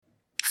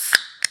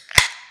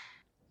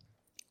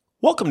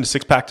Welcome to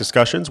Six Pack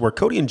Discussions, where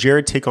Cody and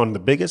Jared take on the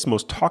biggest,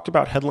 most talked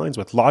about headlines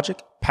with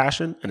logic,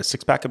 passion, and a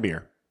six-pack of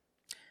beer.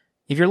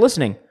 If you're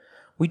listening,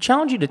 we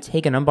challenge you to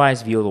take an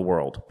unbiased view of the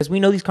world, because we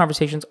know these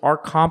conversations are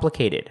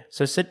complicated.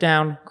 So sit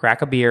down,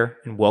 crack a beer,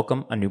 and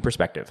welcome a new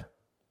perspective.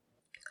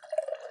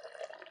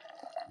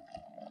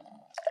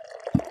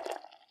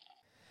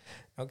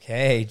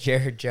 Okay,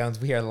 Jared Jones,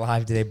 we are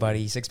live today,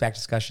 buddy. Six Pack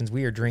Discussions.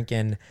 We are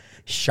drinking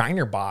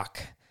Shinerbach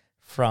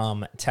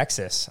from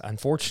Texas.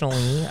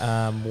 Unfortunately,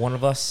 one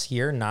of us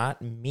here,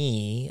 not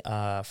me,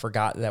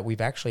 forgot that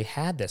we've actually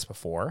had this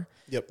before.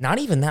 Yep. Not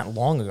even that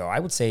long ago. I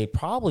would say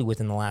probably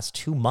within the last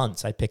 2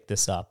 months I picked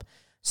this up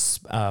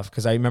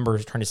because I remember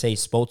trying to say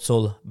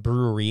Spoetzl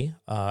Brewery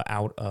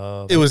out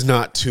of... It was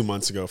not 2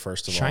 months ago,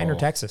 first of all. Shiner,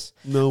 Texas.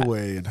 No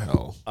way in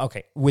hell.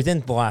 Okay, within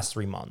the last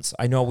 3 months.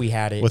 I know we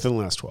had it... Within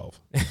the last 12.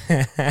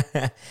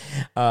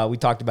 We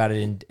talked about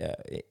it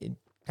in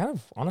kind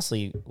of,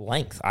 honestly,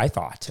 length, I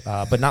thought,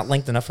 but not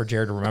length enough for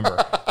Jared to remember.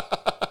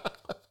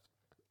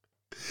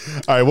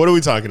 All right, what are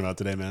we talking about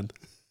today, man?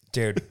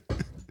 Dude,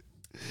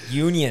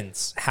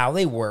 unions, how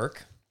they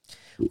work.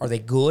 Are they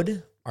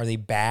good? Are they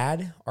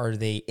bad? Are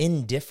they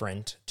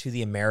indifferent to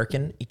the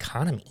American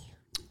economy?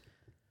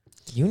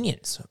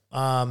 Unions.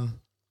 What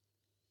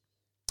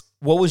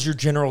was your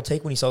general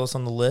take when you saw this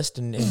on the list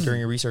and during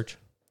your research?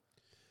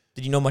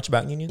 Did you know much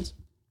about unions?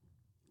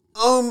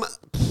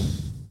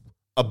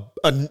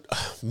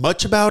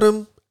 Much about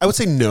him? I would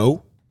say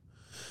no.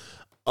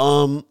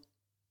 So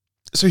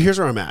here's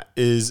where I'm at,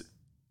 is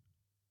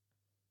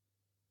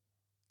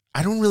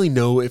I don't really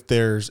know if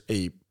there's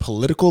a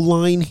political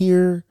line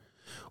here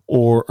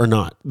or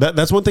not.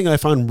 That's one thing I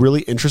found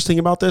really interesting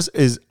about this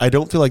is I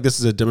don't feel like this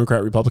is a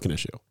Democrat-Republican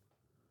issue.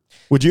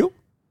 Would you?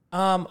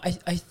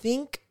 I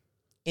think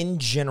in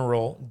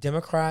general,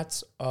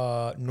 Democrats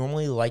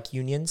normally like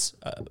unions.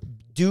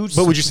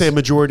 But would you say a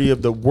majority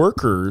of the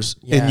workers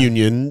in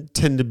union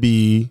tend to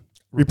be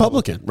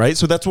Republican, right?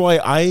 So that's why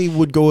I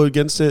would go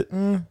against it.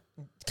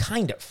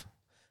 Kind of.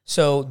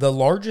 So the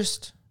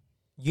largest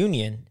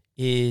union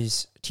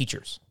is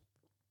teachers.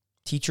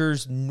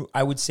 Teachers,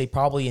 I would say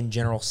probably in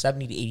general,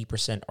 70 to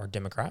 80% are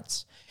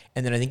Democrats.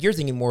 And then I think you're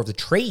thinking more of the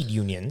trade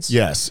unions.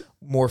 Yes.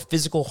 More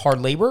physical,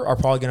 hard labor are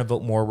probably going to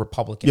vote more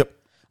Republican. Yep.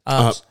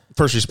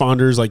 First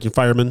responders, like your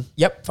firemen.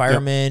 Yep,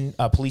 firemen,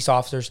 police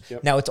officers.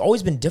 Yep. Now, it's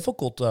always been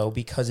difficult, though,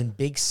 because in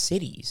big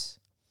cities,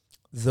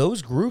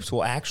 those groups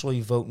will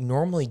actually vote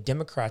normally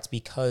Democrats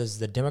because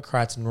the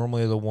Democrats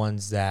normally are the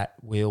ones that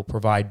will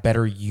provide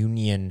better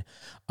union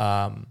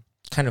kind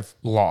of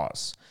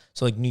laws.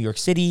 So like New York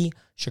City,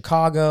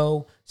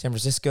 Chicago, San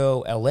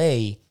Francisco,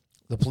 LA,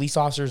 the police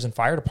officers and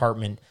fire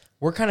department,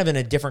 we're kind of in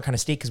a different kind of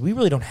state because we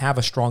really don't have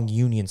a strong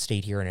union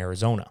state here in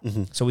Arizona.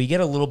 Mm-hmm. So we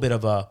get a little bit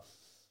of a,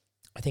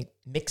 I think,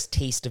 mixed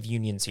taste of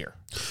unions here.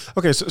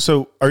 Okay,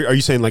 so are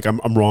you saying like I'm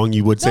wrong?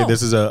 You would say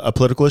this is a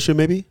political issue,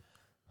 maybe?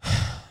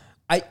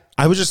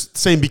 I was just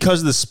saying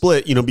because of the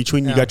split,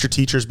 between you got your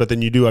teachers, but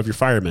then you do have your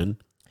firemen.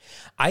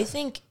 I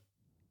think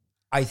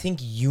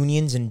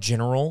unions in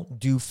general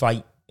do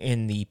fight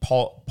in the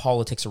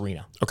politics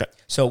arena. Okay.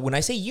 So when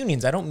I say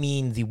unions, I don't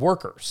mean the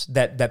workers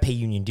that pay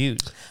union dues.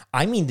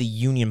 I mean the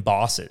union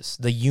bosses,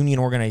 the union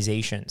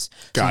organizations.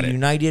 Got it.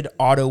 United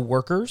Auto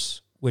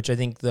Workers, which I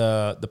think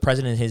the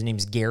president, his name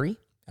is Gary.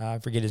 I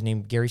forget his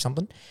name, Gary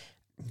something.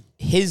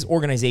 His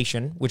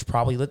organization, which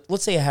probably,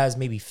 let's say it has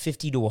maybe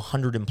 50 to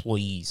 100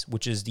 employees,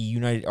 which is the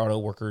United Auto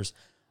Workers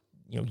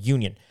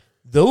union.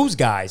 Those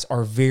guys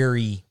are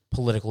very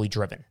politically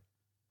driven.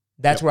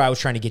 That's what I was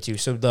trying to get to.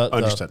 So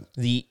Understood.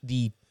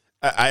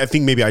 I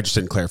think maybe I just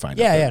didn't clarify.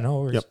 No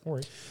worries. Yep. No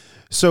worries.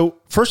 So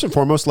first and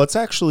foremost, let's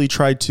actually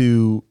try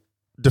to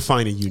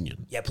define a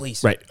union. Yeah,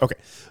 please. Right. Okay.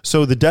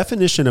 So the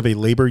definition of a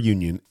labor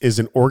union is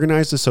an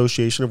organized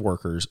association of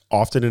workers,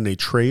 often in a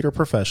trade or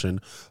profession,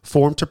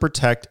 formed to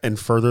protect and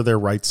further their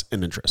rights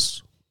and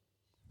interests.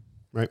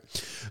 Right.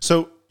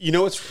 So,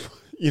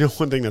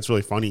 one thing that's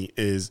really funny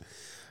is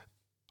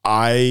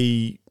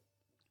I'm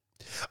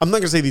not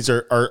going to say these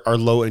are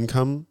low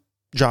income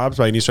jobs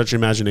by any stretch of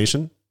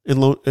imagination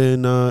in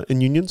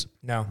unions.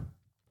 No.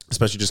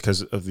 Especially just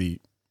because of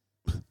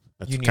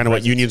that's Union kind of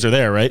what unions are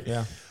there, right?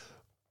 Yeah.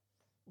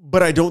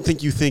 But I don't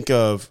think you think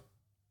of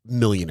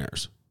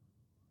millionaires,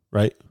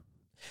 right?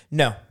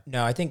 No.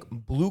 I think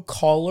blue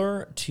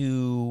collar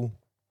to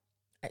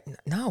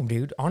no,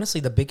 dude. Honestly,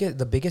 the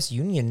biggest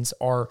unions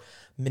are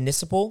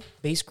municipal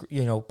based,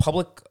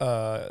 public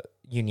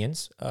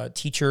unions,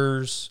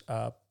 teachers,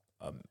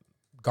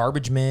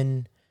 garbage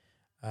men,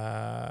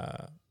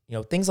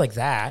 things like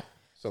that.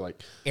 So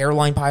like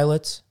airline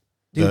pilots,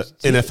 dude,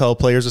 the NFL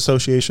Players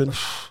Association.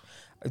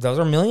 Those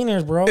are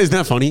millionaires, bro. Isn't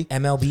that funny?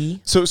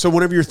 MLB. So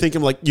whenever you're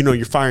thinking like,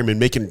 your firemen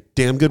making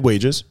damn good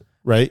wages,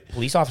 right?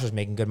 Police officers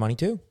making good money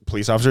too.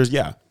 Police officers,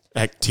 yeah.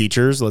 Heck,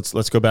 teachers,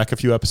 let's go back a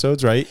few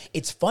episodes, right?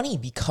 It's funny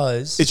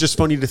because it's just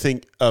funny to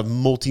think of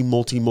multi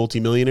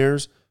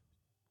millionaires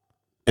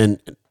and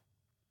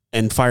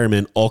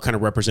firemen all kind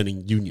of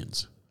representing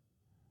unions.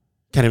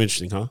 Kind of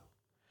interesting, huh?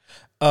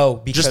 Oh,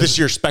 because Just this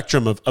year's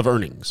spectrum of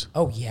earnings.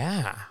 Oh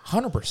yeah,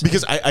 100%.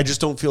 Because I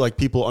just don't feel like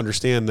people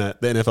understand that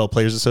the NFL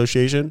Players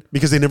Association,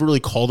 because they never really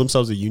call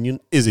themselves a union,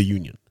 is a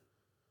union.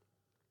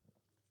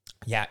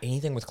 Yeah,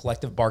 anything with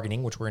collective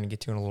bargaining, which we're going to get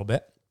to in a little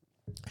bit.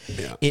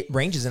 Yeah. It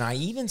ranges, and I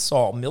even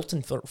saw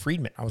Milton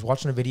Friedman. I was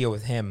watching a video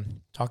with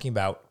him talking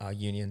about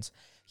unions.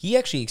 He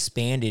actually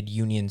expanded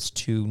unions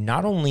to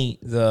not only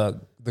the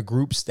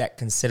groups that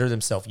consider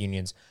themselves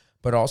unions,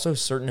 but also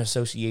certain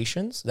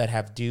associations that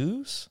have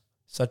dues,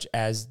 such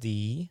as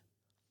the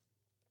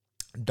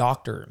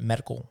Doctor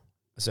Medical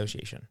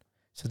Association.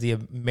 So the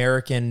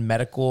American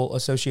Medical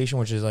Association,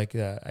 which is like,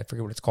 I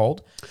forget what it's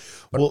called,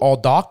 but all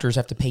doctors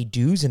have to pay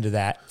dues into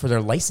that for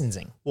their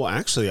licensing. Well,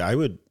 actually, I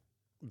would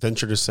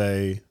venture to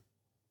say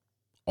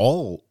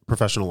all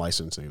professional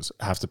licenses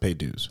have to pay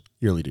dues,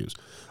 yearly dues.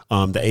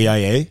 The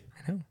AIA.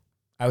 I know.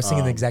 I was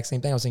thinking the exact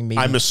same thing. I was thinking maybe.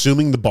 I'm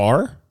assuming the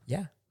bar.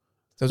 Yeah.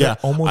 Those are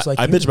almost like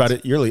I unions. bitch about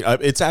it yearly.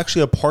 It's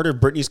actually a part of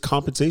Brittany's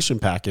compensation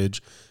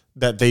package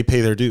that they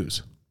pay their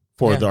dues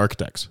for the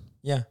architects.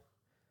 Yeah.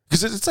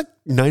 Because it's like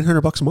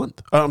 $900 a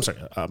month. I'm sorry,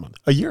 a month,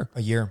 a year.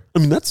 A year. I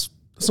mean, that's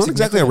not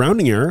exactly a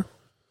rounding error.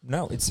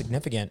 No, it's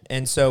significant.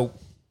 And so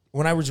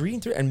when I was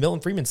reading through, and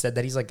Milton Friedman said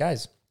that, he's like,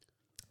 guys,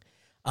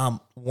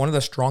 one of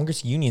the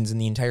strongest unions in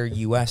the entire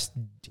U.S.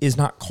 is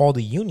not called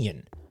a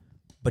union.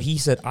 But he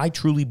said, I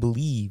truly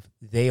believe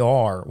they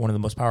are one of the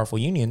most powerful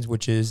unions,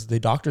 which is the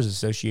Doctors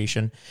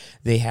Association.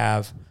 They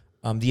have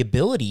the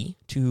ability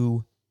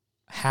to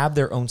have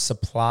their own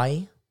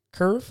supply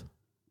curve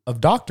of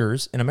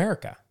doctors in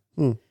America,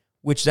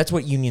 which that's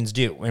what unions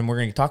do. And we're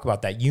going to talk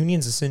about that.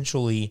 Unions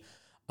essentially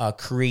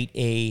create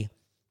a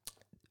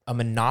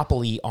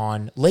monopoly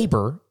on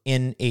labor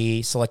in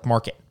a select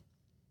market.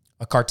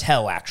 A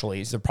cartel, actually,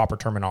 is the proper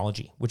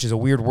terminology, which is a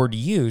weird word to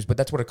use, but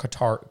that's what a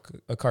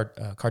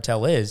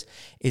cartel is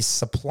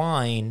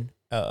supplying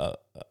a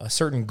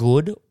certain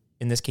good,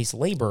 in this case,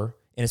 labor,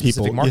 in a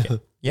specific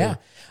market. Yeah.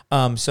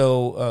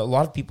 So a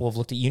lot of people have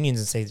looked at unions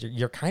and say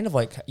you're kind of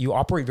like, you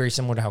operate very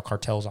similar to how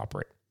cartels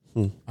operate,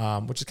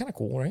 which is kind of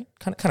cool, right?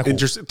 Kind of cool.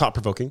 Interesting,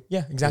 thought-provoking.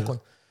 Yeah, exactly.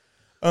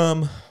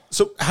 Yeah.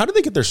 So how did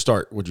they get their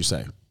start, would you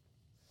say?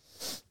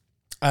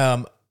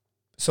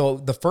 So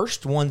the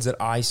first ones that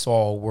I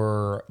saw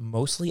were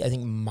mostly, I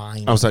think,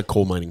 mining. I was like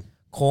coal mining.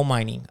 Coal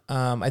mining.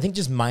 I think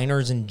just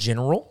miners in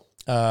general.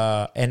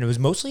 And it was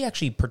mostly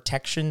actually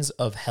protections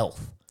of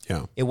health.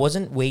 Yeah. It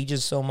wasn't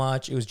wages so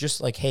much. It was just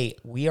like, hey,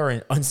 we are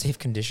in unsafe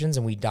conditions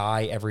and we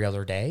die every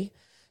other day.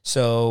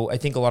 So I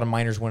think a lot of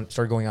miners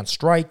started going on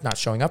strike, not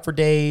showing up for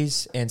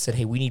days, and said,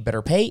 hey, we need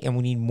better pay and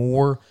we need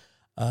more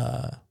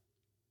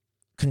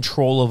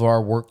control of our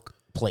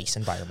workplace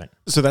environment.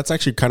 So that's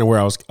actually kind of where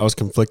I was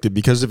conflicted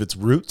because of its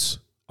roots.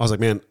 I was like,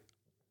 man,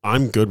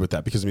 I'm good with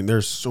that because I mean,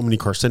 there's so many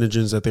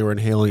carcinogens that they were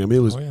inhaling. I mean,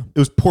 it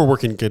was poor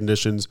working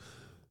conditions,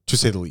 to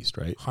say the least,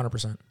 right?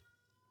 100%.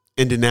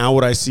 And to now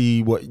what I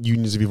see what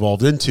unions have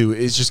evolved into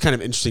is just kind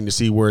of interesting to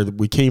see where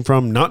we came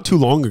from not too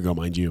long ago,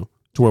 mind you,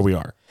 to where we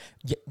are.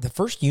 Yeah, the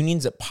first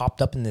unions that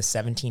popped up in the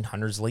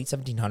 1700s, late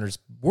 1700s,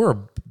 were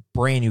a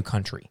brand new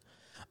country.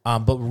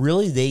 But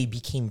really they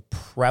became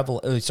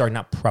prevalent. Sorry,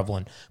 not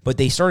prevalent, but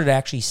they started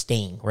actually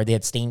staying, where they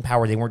had staying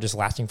power. They weren't just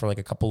lasting for like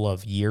a couple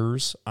of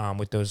years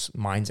with those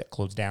mines that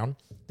closed down.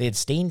 They had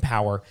staying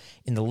power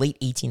in the late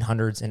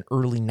 1800s and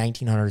early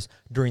 1900s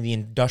during the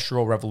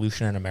Industrial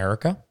Revolution in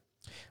America.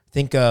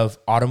 Think of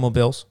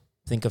automobiles,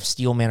 think of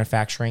steel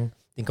manufacturing,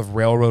 think of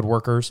railroad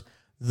workers.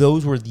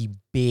 Those were the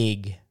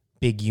big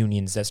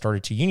unions that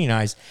started to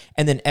unionize.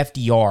 And then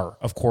FDR,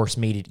 of course,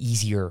 made it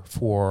easier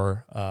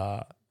for,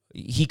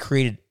 he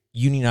created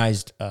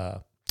unionized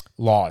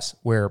laws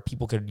where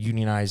people could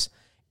unionize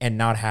and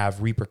not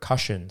have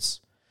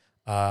repercussions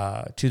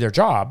to their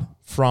job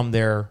from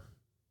their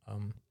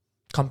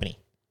company,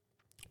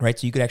 right?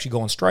 So you could actually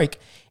go on strike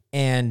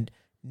and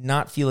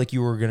not feel like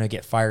you were going to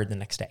get fired the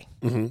next day,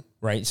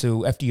 right?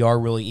 So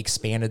FDR really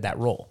expanded that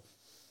role.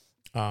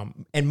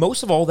 And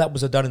most of all that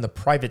was done in the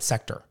private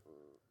sector,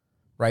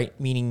 right?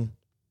 Meaning,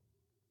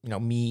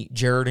 me,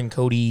 Jared, and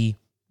Cody,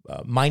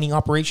 mining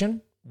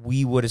operation,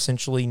 we would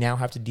essentially now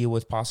have to deal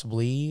with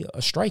possibly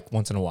a strike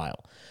once in a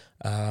while.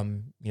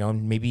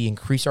 Maybe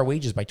increase our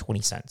wages by 20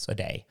 cents a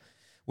day,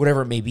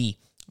 whatever it may be.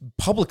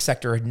 Public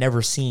sector had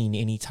never seen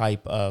any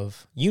type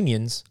of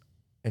unions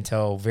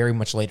until very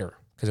much later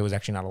because it was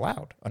actually not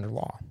allowed under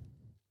law.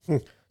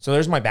 So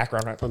there's my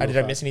background. Did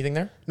I miss anything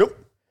there? Nope.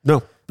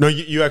 No,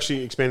 you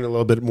actually expanded a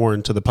little bit more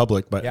into the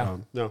public, but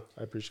no,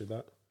 I appreciate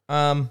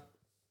that.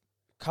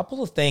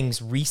 Couple of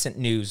things, recent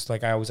news,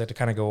 like I always like to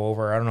kind of go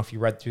over. I don't know if you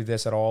read through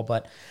this at all,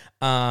 but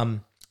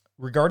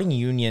regarding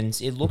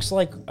unions, it looks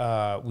like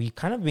we've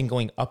kind of been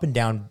going up and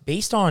down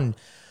based on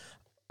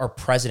our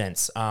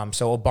presidents.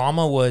 So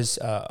Obama was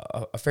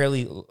a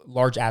fairly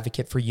large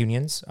advocate for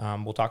unions.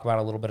 We'll talk about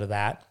a little bit of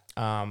that.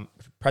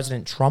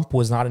 President Trump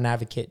was not an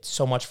advocate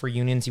so much for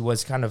unions. He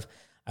was kind of,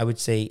 I would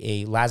say,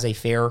 a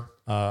laissez-faire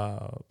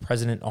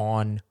president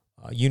on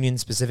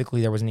unions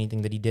specifically. There wasn't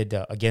anything that he did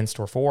against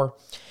or for.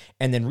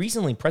 And then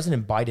recently,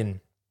 President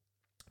Biden,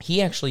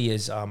 he actually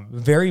is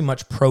very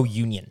much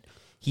pro-union.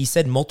 He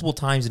said multiple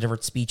times in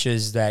different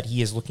speeches that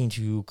he is looking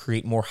to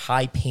create more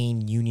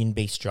high-paying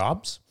union-based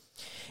jobs.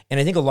 And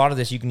I think a lot of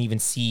this you can even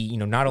see,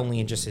 not only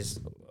in just his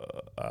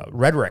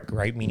rhetoric,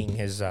 right, meaning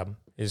his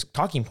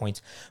talking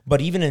points,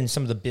 but even in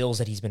some of the bills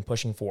that he's been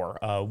pushing for.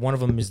 One of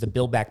them is the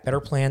Build Back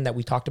Better plan that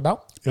we talked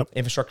about,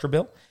 infrastructure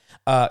bill.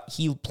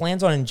 He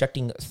plans on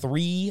injecting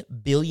 $3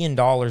 billion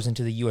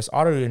into the U.S.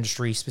 auto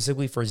industry,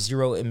 specifically for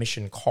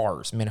zero-emission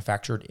cars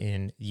manufactured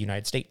in the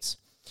United States.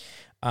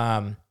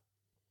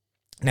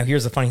 Now,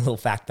 here's a funny little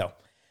fact, though.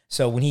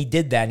 So when he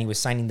did that and he was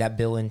signing that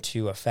bill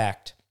into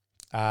effect,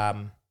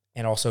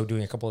 and also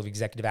doing a couple of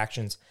executive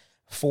actions,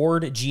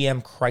 Ford,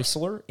 GM,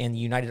 Chrysler, and the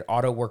United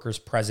Auto Workers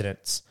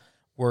presidents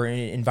were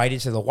invited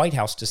to the White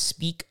House to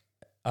speak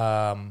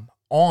on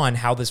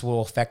how this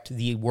will affect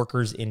the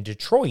workers in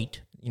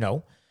Detroit.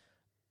 Do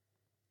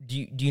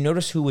you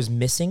notice who was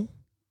missing?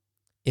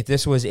 If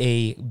this was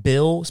a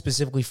bill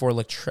specifically for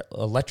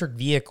electric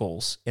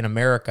vehicles in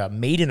America,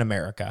 made in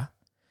America,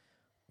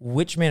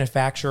 which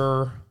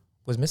manufacturer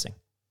was missing?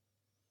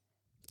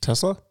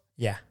 Tesla?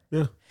 Yeah.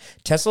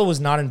 Tesla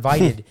was not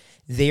invited.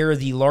 They're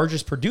the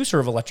largest producer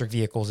of electric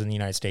vehicles in the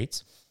United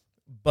States,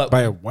 but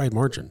by a wide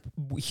margin.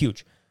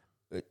 Huge.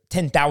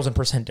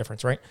 10,000%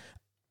 difference, right?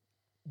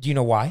 Do you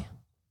know why?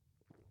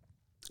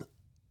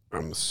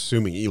 I'm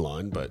assuming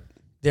Elon, but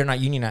they're not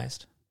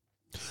unionized.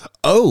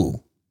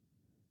 Oh.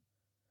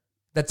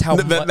 That's how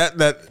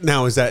that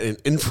now, is that an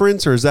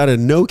inference or is that a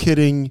no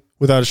kidding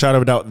without a shadow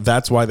of a doubt?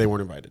 That's why they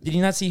weren't invited. Did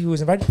you not see who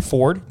was invited?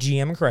 Ford,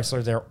 GM, and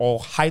Chrysler. They're all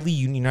highly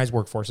unionized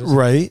workforces.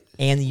 Right.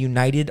 And the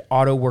United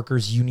Auto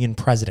Workers Union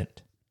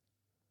president.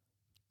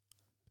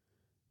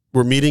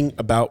 We're meeting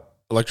about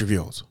electric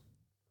vehicles.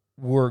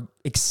 We're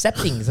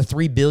accepting the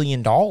 $3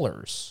 billion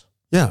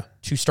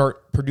to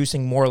start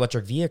producing more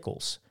electric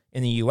vehicles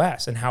in the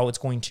U.S. and how it's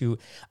going to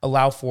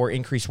allow for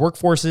increased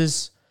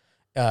workforces,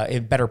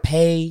 better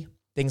pay,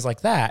 things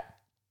like that.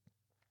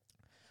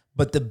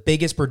 But the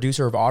biggest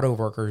producer of auto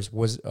workers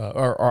was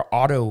or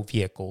auto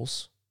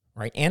vehicles,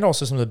 right? And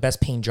also some of the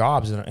best paying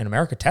jobs in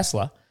America,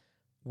 Tesla,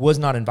 was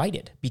not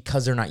invited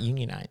because they're not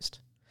unionized.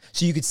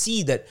 So you could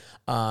see that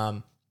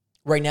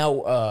right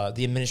now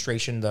the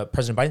administration, the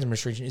President Biden's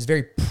administration, is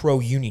very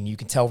pro-union. You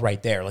can tell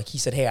right there. Like he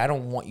said, hey, I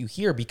don't want you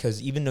here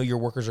because even though your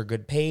workers are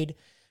good paid,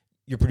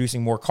 you're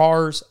producing more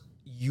cars,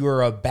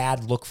 you're a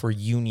bad look for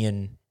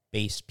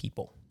union-based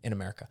people in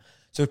America.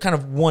 So kind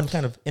of one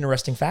kind of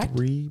interesting fact.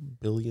 $3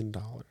 billion.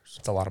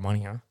 That's a lot of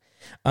money,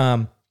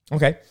 huh?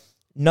 Okay.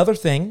 Another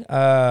thing,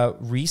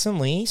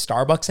 recently,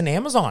 Starbucks and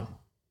Amazon.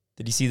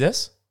 Did you see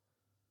this?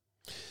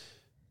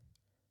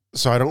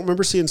 So I don't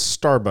remember seeing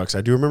Starbucks.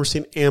 I do remember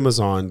seeing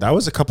Amazon. That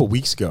was a couple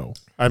weeks ago.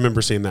 I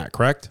remember seeing that,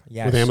 correct?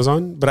 Yes. With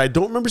Amazon. But I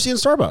don't remember seeing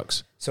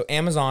Starbucks. So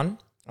Amazon,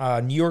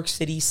 New York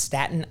City,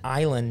 Staten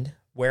Island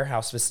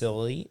warehouse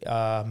facility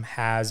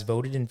has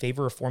voted in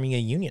favor of forming a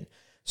union.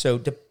 So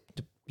to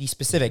be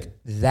specific,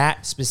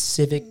 that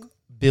specific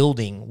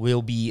building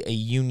will be a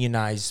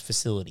unionized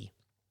facility.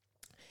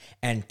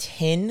 And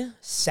 10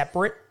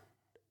 separate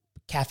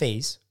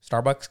cafes,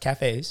 Starbucks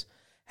cafes,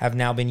 have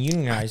now been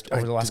unionized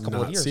over the last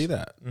couple of years. I did not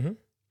see that. Mm-hmm.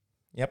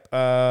 Yep.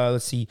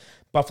 Let's see.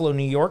 Buffalo,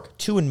 New York.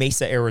 2 in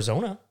Mesa,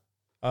 Arizona.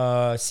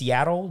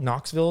 Seattle,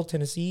 Knoxville,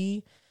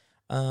 Tennessee,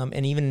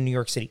 and even in New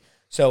York City.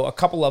 So a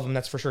couple of them,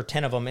 that's for sure,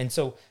 10 of them. And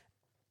so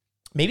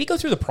maybe go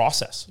through the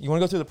process. You want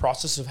to go through the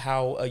process of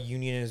how a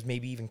union is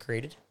maybe even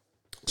created?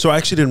 So I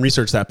actually didn't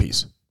research that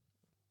piece.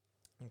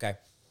 Okay.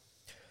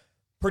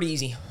 Pretty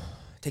easy.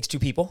 It takes 2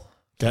 people,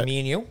 Okay. me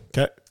and you.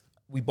 Okay.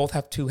 We both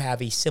have to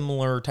have a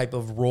similar type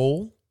of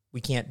role. We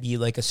can't be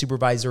like a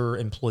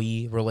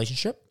supervisor-employee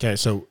relationship. Okay,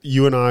 so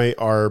you and I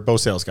are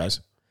both sales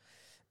guys.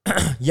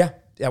 Yeah,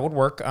 that would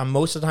work.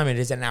 Most of the time, it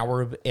is an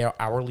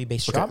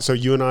hourly-based job. So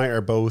you and I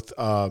are both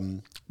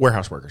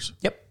warehouse workers.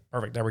 Yep,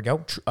 perfect. There we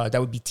go. That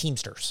would be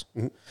Teamsters.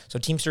 Mm-hmm. So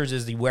Teamsters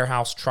is the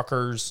Warehouse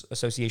Truckers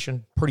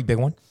Association, pretty big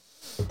one.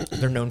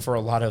 They're known for a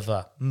lot of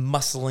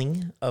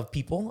muscling of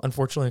people,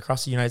 unfortunately,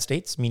 across the United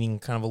States, meaning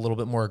kind of a little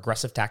bit more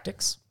aggressive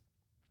tactics.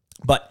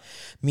 But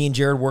me and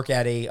Jared work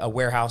at a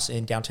warehouse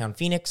in downtown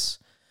Phoenix,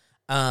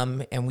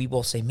 and we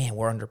will say, man,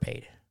 we're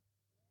underpaid,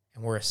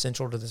 and we're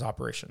essential to this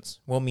operations.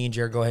 Well, me and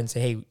Jared go ahead and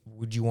say, hey,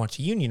 would you want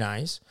to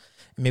unionize?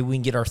 And maybe we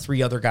can get our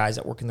 3 other guys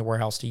that work in the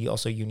warehouse to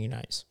also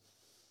unionize.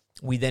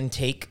 We then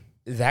take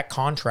that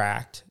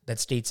contract that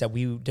states that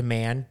we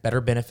demand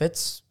better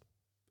benefits,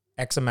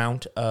 X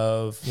amount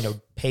of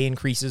pay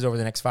increases over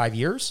the next 5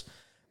 years,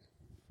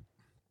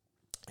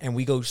 and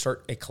we go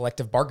start a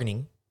collective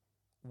bargaining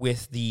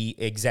with the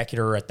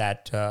executor at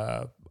that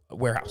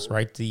warehouse,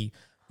 right? The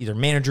either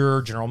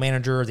manager, general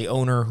manager, the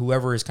owner,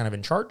 whoever is kind of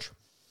in charge.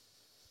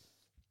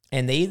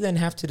 And they then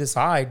have to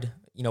decide,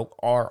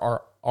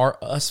 are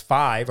us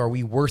 5, are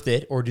we worth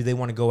it? Or do they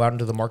want to go out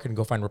into the market and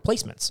go find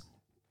replacements?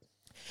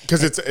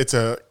 Because it's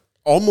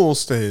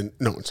almost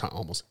it's not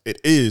almost. It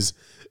is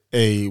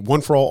a one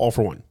for all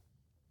for one.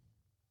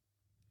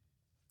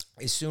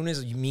 As soon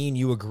as me and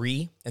you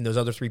agree, and those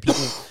other 3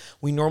 people,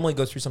 we normally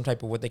go through some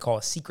type of what they call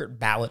a secret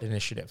ballot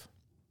initiative.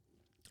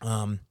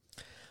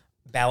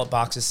 ballot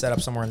box is set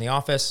up somewhere in the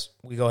office.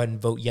 We go ahead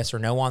and vote yes or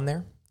no on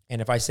there.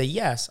 And if I say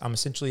yes, I'm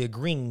essentially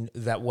agreeing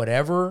that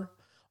whatever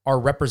our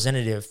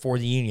representative for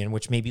the union,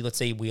 which maybe, let's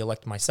say we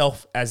elect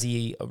myself as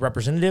the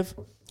representative,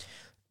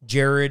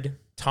 Jared,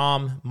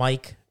 Tom,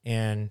 Mike,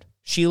 and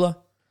Sheila,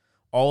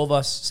 all of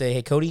us say,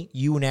 hey, Cody,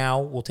 you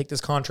now will take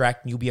this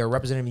contract and you'll be our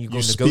representative and you go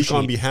negotiate. Speak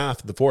on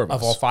behalf of the four of us.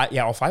 Of all five,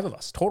 all five of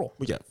us, total.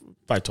 Yeah,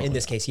 five total. In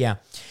this case, yeah.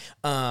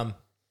 And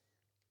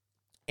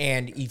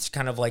it's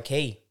kind of like,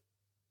 hey,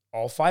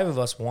 all five of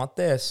us want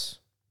this,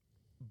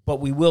 but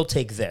we will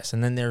take this.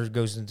 And then there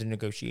goes into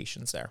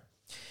negotiations there.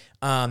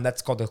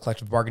 That's called the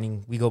collective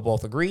bargaining. We go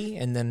both agree,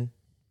 and then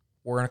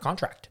we're in a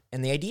contract.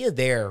 And the idea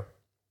there,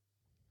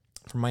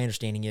 from my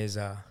understanding, is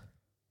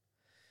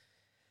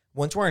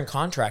once we're in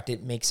contract,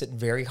 it makes it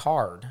very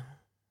hard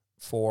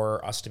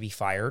for us to be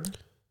fired,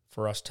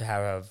 for us to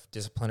have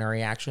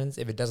disciplinary actions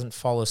if it doesn't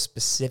follow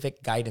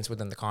specific guidance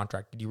within the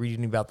contract. Did you read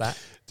anything about that?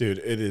 Dude,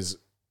 it is.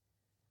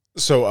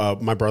 So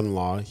my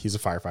brother-in-law, he's a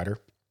firefighter,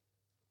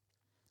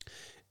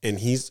 and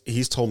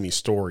he's told me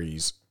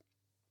stories.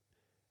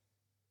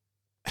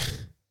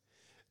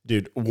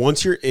 Dude,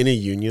 once you're in a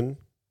union,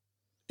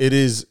 it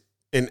is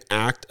an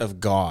act of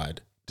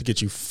God to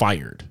get you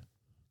fired.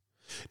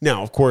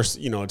 Now, of course,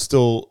 it's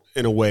still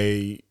in a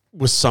way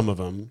with some of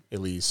them,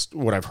 at least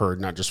what I've heard,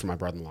 not just from my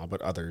brother-in-law,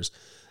 but others,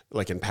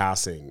 like in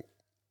passing.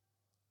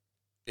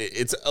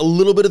 It's a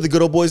little bit of the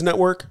good old boys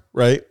network,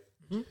 right?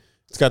 Mm-hmm.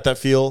 It's got that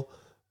feel.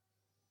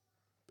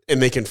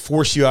 And they can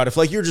force you out. If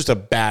you're just a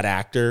bad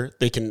actor,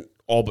 they can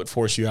all but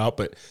force you out.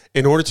 But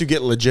in order to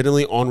get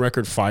legitimately on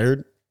record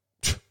fired,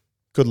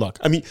 good luck.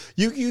 I mean,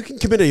 you can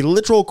commit a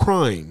literal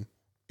crime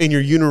and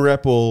your union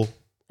rep will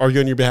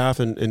argue on your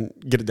behalf and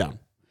get it down.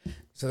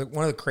 So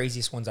one of the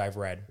craziest ones I've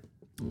read,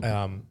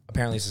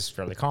 apparently this is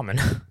fairly common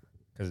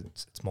because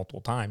it's multiple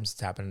times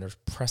it's happened. There's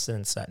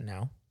precedent set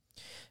now.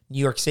 New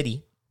York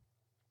City,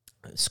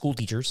 school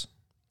teachers,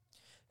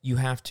 you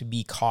have to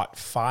be caught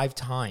 5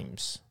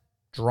 times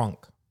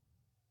drunk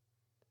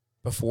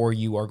before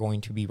you are going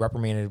to be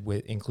reprimanded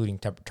with including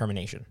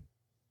termination.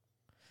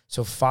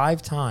 So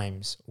 5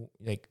 times,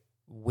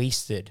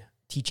 wasted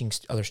teaching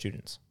other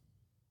students.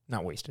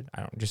 Not wasted. I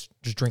don't just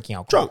drinking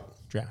alcohol.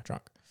 Drunk. Yeah,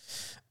 drunk.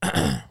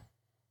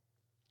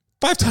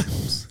 5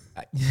 times.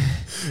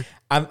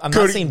 I'm Cody,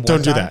 not saying one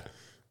don't do time. that.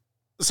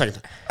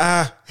 Second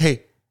time.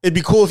 Hey, it'd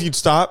be cool if you'd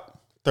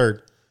stop.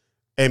 3rd.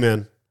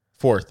 Amen.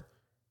 4th.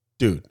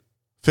 Dude.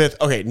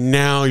 5th. Okay,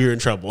 now you're in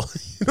trouble.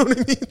 You know what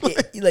I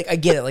mean? I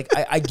get it.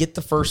 I get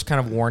the first kind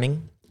of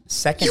warning.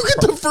 Second, you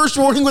get the first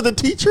warning with a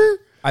teacher?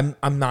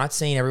 I'm not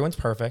saying everyone's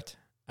perfect.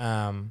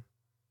 I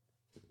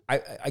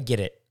get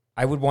it.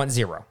 I would want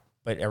 0,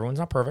 but everyone's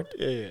not perfect.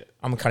 Yeah.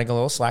 I'm cutting a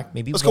little slack.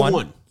 Maybe Let's one. go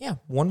 1. Yeah,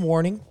 1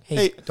 warning.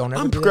 Hey, don't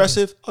ever I'm do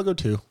progressive. I'll go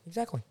 2.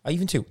 Exactly.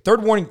 Even 2.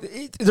 3rd warning.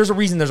 There's a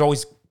reason. There's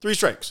always 3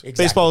 strikes.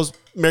 Exactly. Baseball is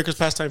America's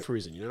pastime for a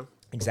reason,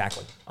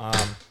 Exactly.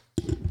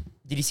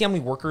 Did you see how many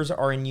workers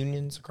are in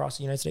unions across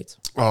the United States?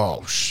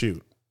 Oh,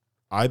 shoot.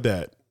 I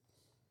bet.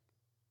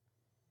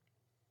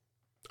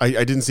 I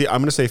didn't see.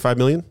 I'm going to say 5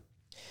 million.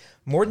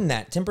 More than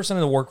that. 10% of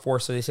the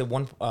workforce. So they said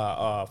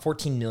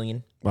 14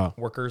 million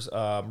workers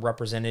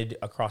represented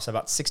across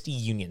about 60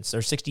 unions.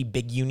 There's 60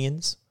 big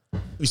unions.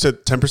 You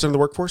said 10% of the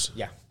workforce?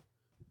 Yeah.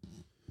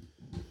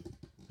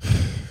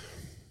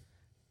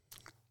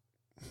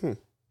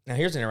 Now,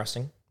 here's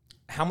interesting.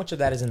 How much of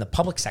that is in the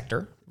public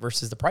sector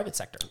versus the private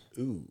sector?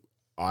 Ooh,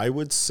 I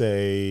would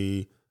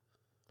say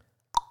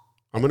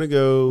I'm going to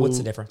go. What's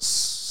the difference?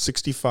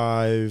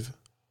 65,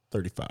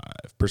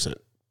 35%.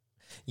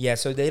 Yeah,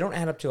 so they don't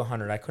add up to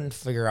 100. I couldn't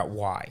figure out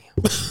why.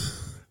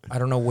 I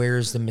don't know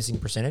where's the missing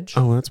percentage.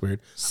 Oh, that's weird.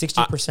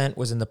 60%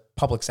 was in the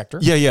public sector.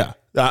 Yeah.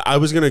 I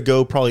was going to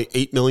go probably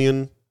 8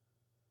 million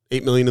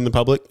in the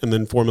public and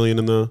then 4 million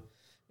in the...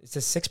 It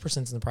says 6%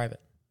 in the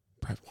private.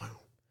 Wow.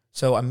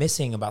 So I'm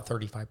missing about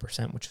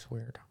 35%, which is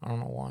weird. I don't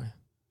know why.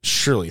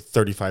 Surely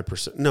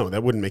 35%. No,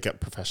 that wouldn't make up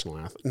professional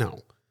athlete.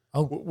 No.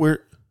 Oh,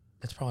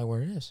 that's probably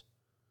where it is.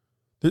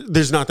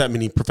 There's not that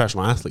many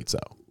professional athletes,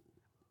 though.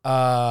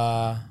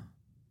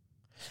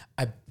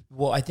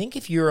 I think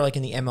if you're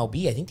in the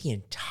MLB, I think the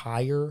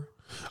entire...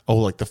 Oh,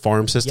 like the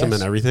farm system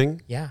and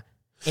everything? Yeah.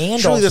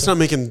 And surely also, that's not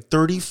making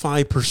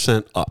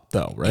 35% up,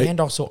 though, right? And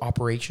also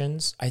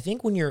operations. I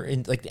think when you're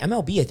in the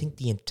MLB, I think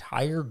the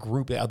entire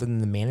group, other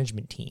than the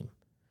management team.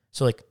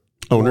 So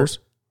owners?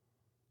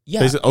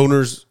 Yeah.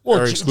 Owners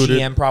are excluded?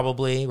 GM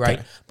probably, right?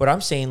 Okay. But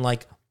I'm saying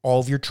all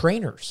of your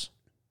trainers,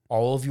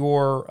 all of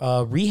your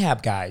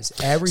rehab guys,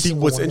 every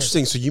single what's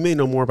interesting, so you may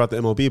know more about the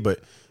MLB, but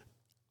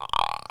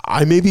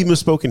I may be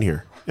misspoken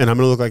here, and I'm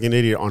going to look like an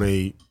idiot on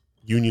a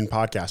union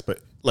podcast, but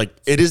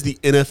it is the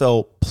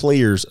NFL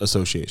Players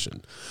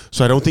Association.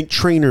 So I don't think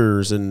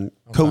trainers and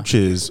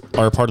coaches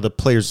are part of the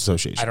Players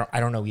Association.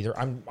 I don't know either.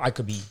 I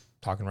could be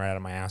talking right out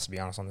of my ass, to be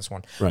honest, on this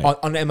one. Right.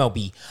 On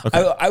MLB.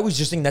 Okay. I was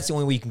just thinking that's the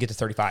only way you can get to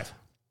 35.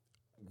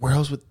 Where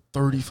else would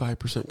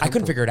 35% I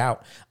couldn't figure it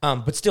out.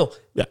 But still,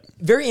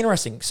 very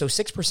interesting. So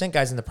 6%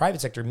 guys in the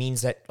private sector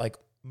means that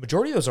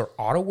majority of those are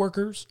auto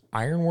workers,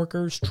 iron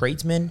workers,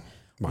 tradesmen,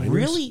 Miners?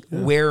 Really,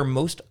 where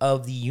most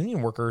of the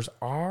union workers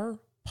are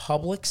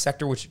public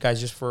sector, which,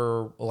 guys, just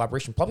for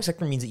elaboration, public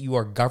sector means that you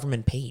are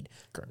government paid.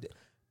 Correct.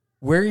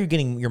 Where are you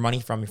getting your money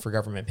from for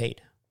government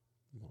paid?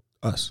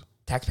 Us.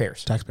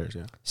 Taxpayers. Taxpayers,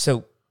 yeah.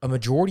 So a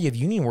majority of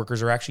union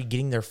workers are actually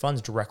getting their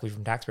funds directly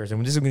from taxpayers.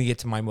 And this is going to get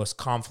to my most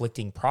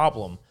conflicting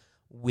problem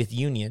with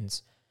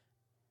unions.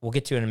 We'll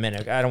get to it in a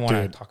minute. I don't want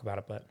to talk about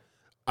it, but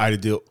I had a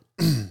deal.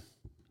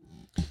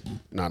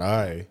 Not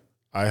I.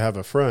 I have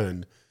a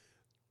friend.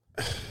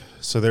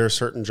 So there are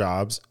certain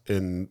jobs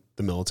in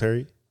the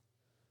military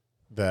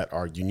that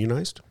are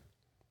unionized.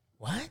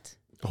 what?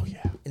 Oh,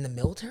 yeah. In the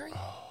military?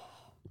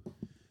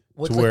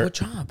 What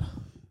job?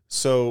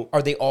 So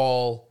Are they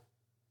all...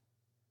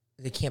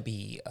 They can't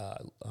be...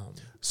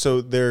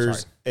 So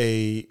there's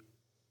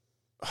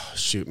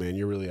shoot, man,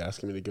 you're really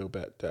asking me to go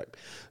back.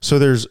 So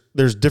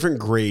there's different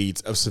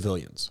grades of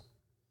civilians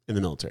in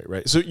the military,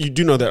 right? So you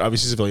do know that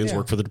obviously civilians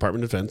work for the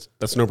Department of Defense.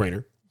 That's a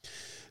no-brainer.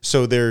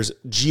 So there's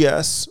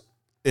GS,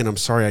 and I'm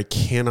sorry, I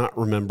cannot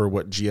remember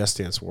what GS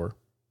stands for.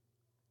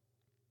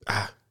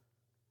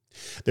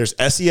 There's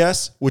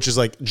SES, which is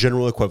like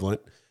general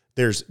equivalent.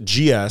 There's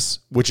GS,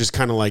 which is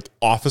kind of like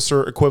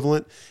officer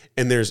equivalent.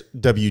 And there's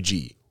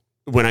WG.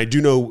 When I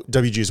do know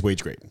WG is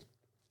wage grade.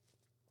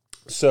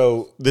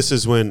 So this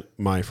is when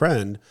my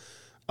friend,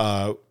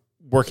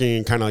 working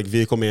in kind of like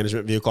vehicle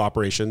management, vehicle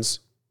operations,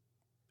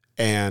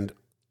 and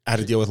had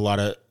to deal with a lot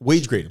of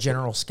wage grade.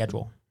 General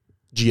schedule.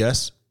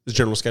 GS is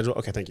general schedule.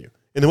 Okay, thank you.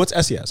 And then what's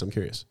SES? I'm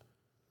curious.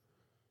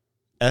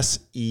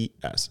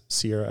 SES,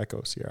 Sierra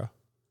Echo Sierra.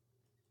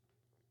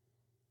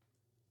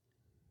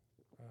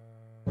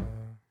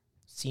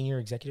 Senior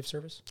Executive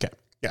Service? Okay.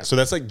 Yeah, so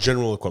that's like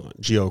general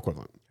equivalent, GO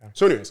equivalent. Okay.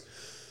 So anyways,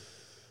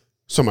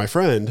 so my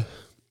friend,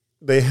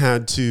 they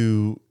had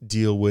to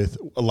deal with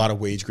a lot of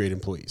wage grade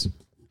employees.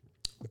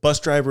 Bus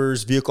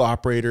drivers, vehicle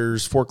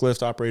operators,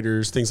 forklift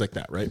operators, things like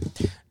that, right?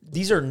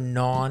 These are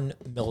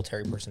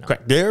non-military personnel.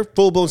 Correct. They're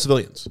full-blown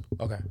civilians.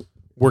 Okay.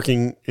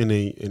 Working in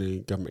a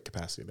government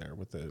capacity there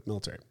with the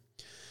military.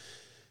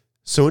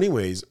 So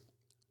anyways,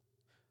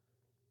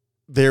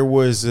 there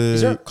was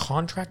Is there a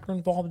contractor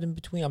involved in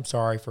between? I'm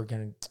sorry for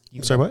getting...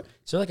 Sorry, what?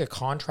 Is there like a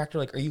contractor?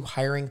 Like, are you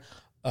hiring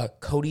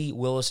Cody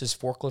Willis's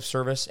forklift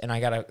service and I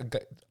got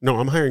No,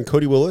 I'm hiring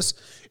Cody Willis,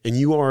 and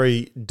you are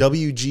a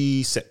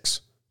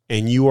WG6,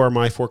 and you are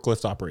my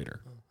forklift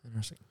operator. Oh,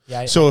 interesting.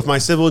 Yeah. So if my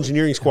civil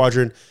engineering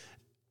squadron,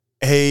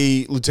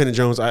 hey, Lieutenant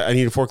Jones, I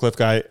need a forklift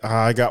guy.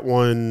 I got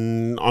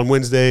one on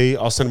Wednesday.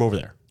 I'll send him over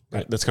there.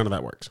 Right. That's kind of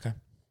that works. Okay.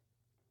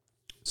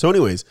 So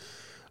anyways,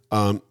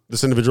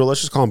 this individual, let's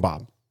just call him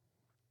Bob.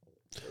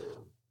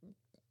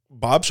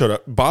 Bob showed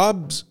up.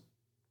 Bob's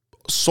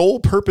sole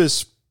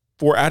purpose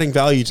for adding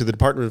value to the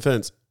Department of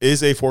Defense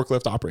is a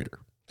forklift operator.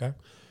 Okay.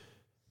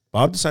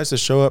 Bob decides to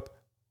show up,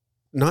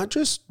 not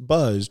just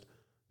buzzed,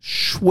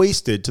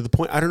 wasted to the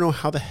point, I don't know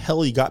how the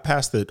hell he got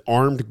past the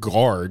armed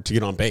guard to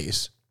get on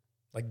base.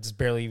 Like just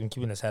barely even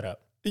keeping his head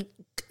up.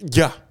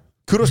 Yeah.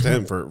 Kudos to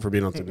him for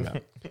being able to do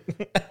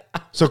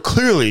that. So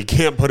clearly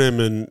can't put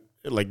him in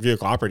like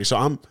vehicle operating. So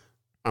I'm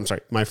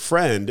sorry. My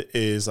friend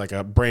is like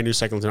a brand new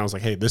second lieutenant. I was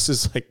like, hey, this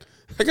is like,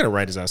 I got to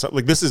write his ass up.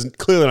 Like, this is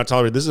clearly not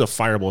tolerated. This is a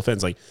fireable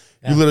offense. Like,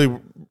 you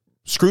literally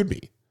screwed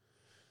me.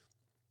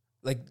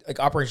 Like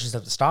operations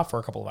have to stop for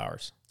a couple of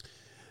hours.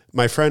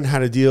 My friend had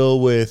to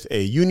deal with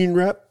a union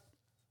rep.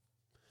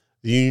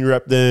 The union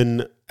rep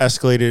then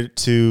escalated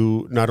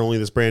to not only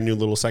this brand new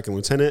little second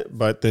lieutenant,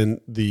 but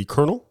then the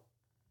colonel.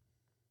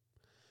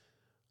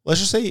 Let's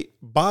just say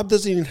Bob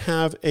doesn't even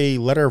have a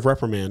letter of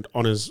reprimand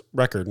on his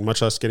record,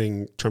 much less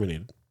getting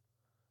terminated.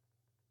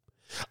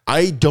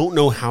 I don't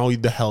know how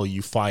the hell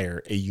you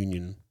fire a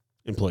union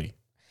employee.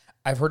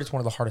 I've heard it's one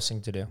of the hardest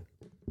things to do.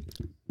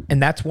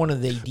 And that's one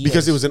of the ideas.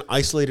 Because it was an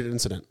isolated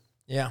incident.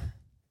 Yeah.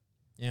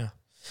 Yeah.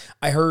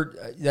 I heard,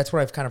 that's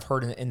what I've kind of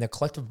heard in the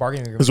collective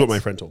bargaining agreement. This is what my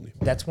friend told me.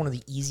 That's one of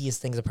the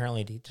easiest things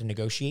apparently to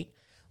negotiate.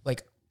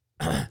 Like,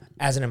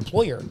 as an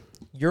employer,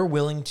 you're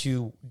willing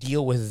to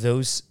deal with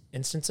those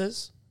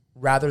instances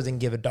rather than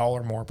give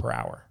 $1 more per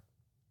hour.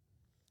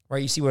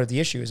 Right? You see what the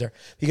issue is there.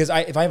 Because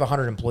if I have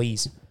 100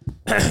 employees,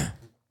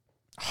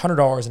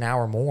 $100 an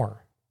hour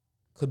more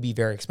could be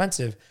very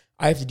expensive.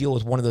 I have to deal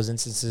with one of those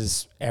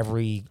instances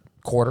every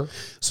quarter.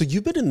 So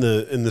you've been in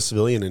the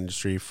civilian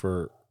industry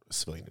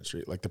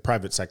like the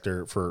private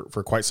sector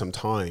for quite some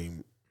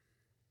time.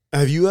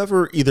 Have you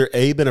ever either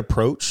A, been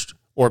approached,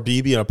 or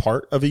B, been a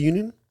part of a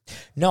union?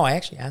 No, I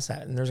actually asked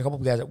that. And there's a couple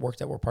of guys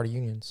that were part of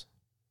unions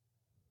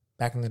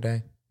back in the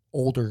day.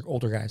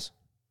 Older guys.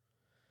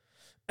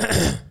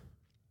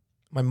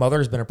 My mother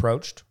has been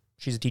approached.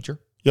 She's a teacher.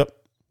 Yep.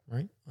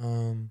 Right?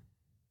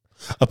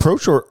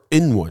 Approach or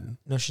in one?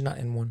 No, she's not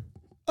in one.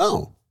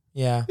 Oh.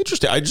 Yeah.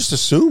 Interesting. I just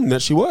assumed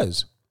that she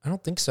was. I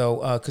don't think so,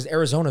 because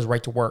Arizona is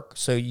right to work,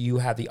 so you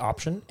have the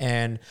option,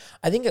 and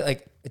I think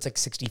it's like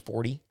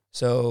 60-40,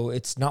 so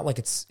it's not like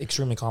it's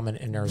extremely common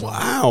in Arizona.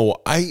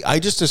 Wow, I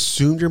just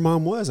assumed your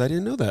mom was. I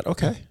didn't know that.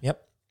 Okay.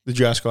 Yep. Did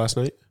you ask her last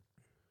night?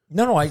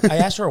 No, I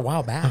asked her a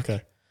while back.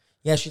 Okay.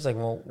 Yeah, she's like,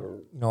 well,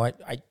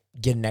 I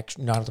get an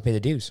extra, not have to pay the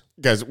dues.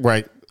 Guys,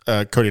 right?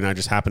 Cody and I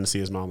just happened to see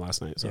his mom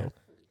last night. So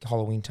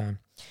Halloween time.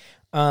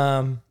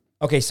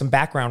 Okay, some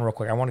background real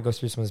quick. I want to go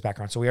through some of this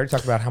background. So we already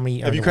talked about how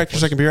many. Have you cracked your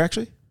second beer?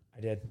 Actually,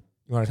 I did.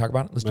 You want to talk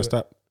about it? Let's messed do it.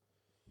 up.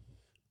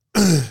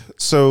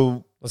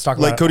 So Let's talk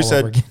about like Cody it all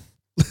over said. again.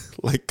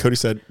 Like Cody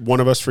said, one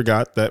of us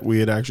forgot that we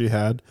had actually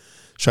had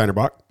Shiner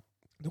Bock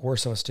The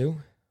worst of us too.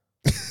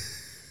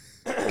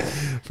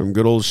 from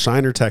good old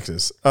Shiner,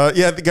 Texas.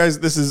 Yeah, guys,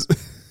 this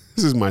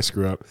is my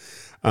screw up.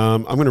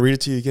 I'm going to read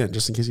it to you again,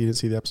 just in case you didn't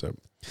see the episode.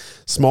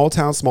 Small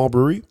town, small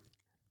brewery.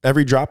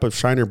 Every drop of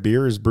Shiner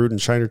beer is brewed in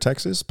Shiner,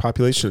 Texas.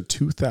 Population of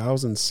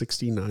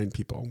 2,069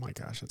 people. Oh my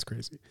gosh, that's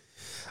crazy.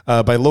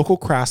 By local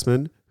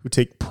craftsmen who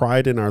take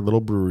pride in our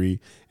little brewery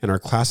and our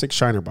classic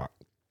Shiner Bock.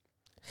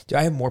 Do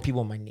I have more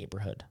people in my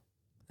neighborhood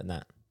than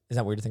that? Is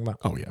that weird to think about?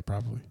 Oh yeah,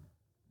 probably.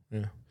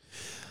 Yeah.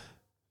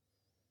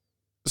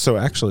 So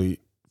actually,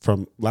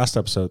 from last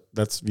episode,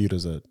 that's viewed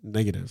as a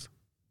negative,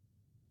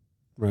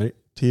 right,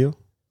 to you?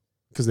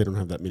 Because they don't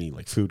have that many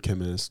like food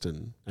chemists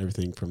and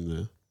everything from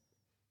the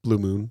Blue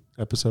Moon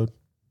episode.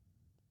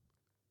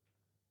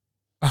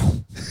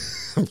 Oh.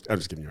 I'm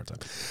just giving you a hard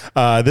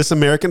time. This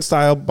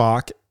American-style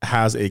Bock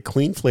has a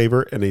clean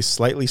flavor and a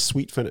slightly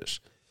sweet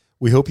finish.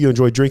 We hope you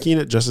enjoyed drinking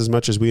it just as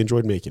much as we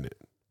enjoyed making it.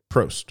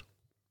 Prost.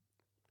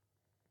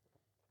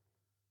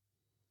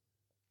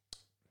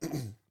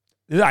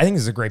 I think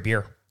this is a great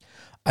beer.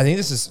 I think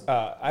this is,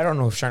 I don't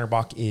know if Shiner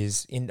Bock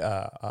is in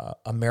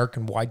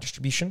American-wide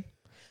distribution.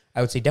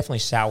 I would say definitely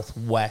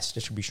Southwest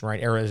distribution, right?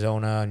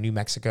 Arizona, New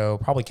Mexico,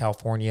 probably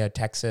California,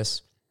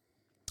 Texas,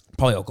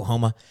 probably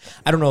Oklahoma.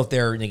 I don't know if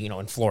they're,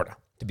 in Florida,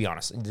 to be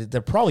honest.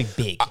 They're probably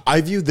big.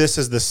 I view this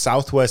as the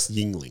Southwest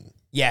Yingling.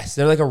 Yes,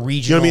 they're like a You know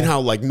regional. what I mean? How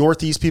like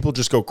Northeast people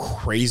just go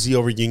crazy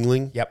over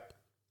Yingling? Yep,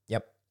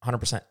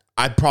 100%.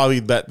 I'd probably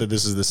bet that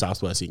this is the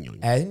Southwest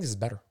Yingling. I think this is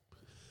better.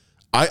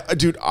 I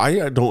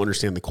don't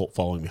understand the cult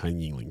following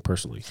behind Yingling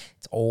personally.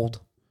 It's old.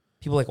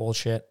 People like old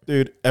shit.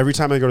 Dude, every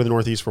time I go to the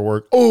Northeast for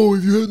work, oh,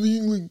 have you had the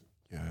Yingling?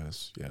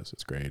 Yes,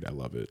 it's great. I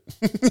love it.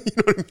 You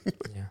know what I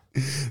mean?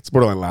 Yeah. It's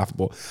borderline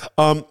laughable.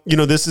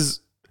 This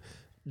is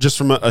just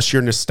from a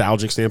sheer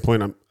nostalgic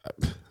standpoint. I'm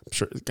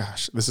sure,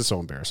 gosh, this is so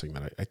embarrassing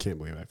that I can't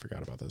believe I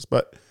forgot about this.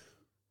 But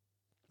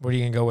What are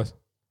you going to go with?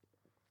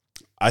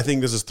 I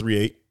think this is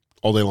 3.8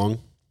 all day long.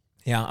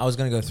 Yeah, I was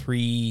going to go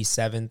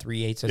 3.7,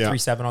 3.8. So Yeah.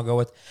 3.7 I'll go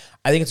with.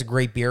 I think it's a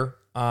great beer.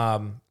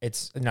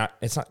 It's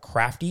not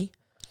crafty,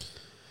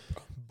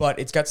 but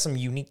it's got some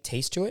unique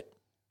taste to it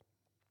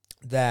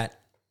that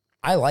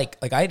I like.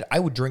 Like I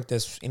would drink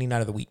this any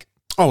night of the week.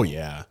 Oh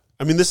yeah.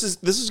 I mean, this is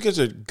just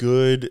a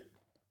good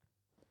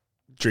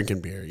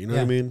drinking beer. You know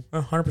what I mean?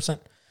 100%.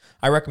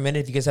 I recommend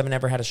it if you guys haven't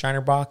ever had a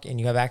Shiner Bock and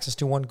you have access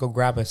to one, go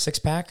grab a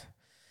 6-pack,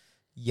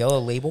 yellow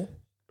label.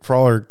 For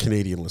all our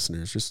Canadian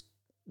listeners, just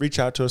reach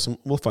out to us and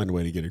we'll find a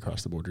way to get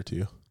across the border to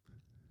you.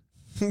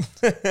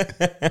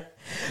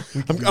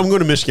 I'm going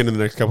to Michigan in the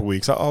next couple of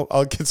weeks.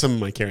 I'll get some of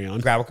my carry on.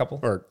 Grab a couple.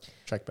 Or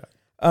check back.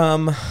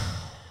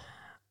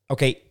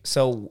 Okay,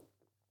 so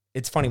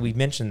it's funny, we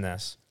mentioned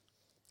this.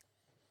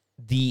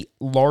 The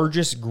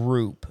largest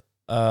group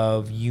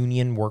of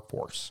union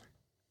workforce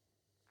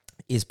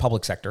is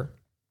public sector.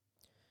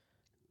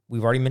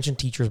 We've already mentioned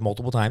teachers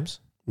multiple times.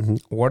 Mm-hmm.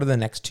 What are the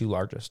next two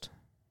largest?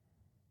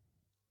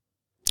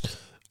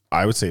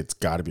 I would say it's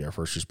got to be our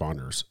first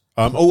responders.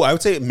 I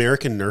would say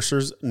American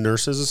Nurses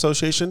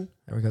Association.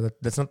 There we go.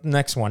 That's not the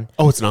next one.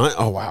 Oh, it's not?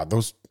 Oh, wow.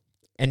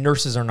 And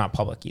nurses are not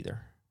public either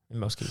in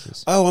most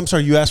cases. Oh, I'm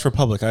sorry. You asked for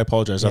public. I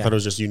apologize. I Yeah. thought it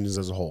was just unions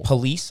as a whole.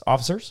 Police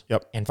officers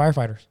Yep. and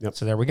firefighters. Yep.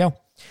 So there we go.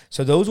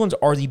 So those ones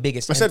are the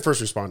biggest. I said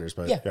first responders,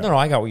 but Yeah, no,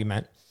 I got what you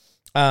meant.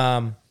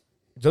 So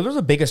those are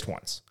the biggest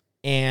ones.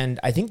 And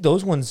I think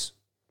those ones,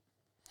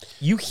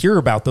 you hear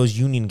about those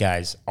union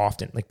guys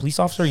often, like police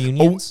officer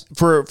unions.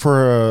 For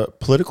a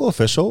political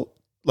official,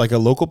 like a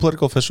local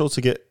political official,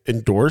 to get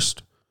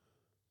endorsed,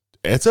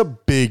 it's a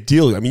big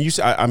deal. I mean,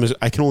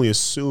 I can only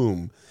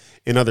assume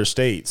in other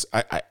states.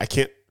 I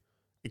can't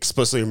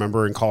explicitly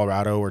remember in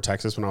Colorado or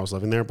Texas when I was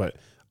living there, but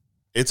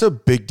it's a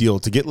big deal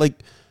to get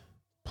like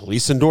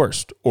police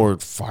endorsed or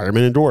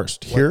firemen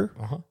endorsed. Here,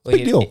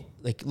 big deal.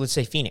 Like let's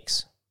say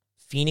Phoenix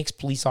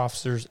police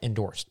officers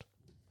endorsed.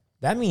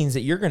 That means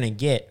that you're going to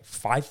get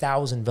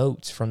 5,000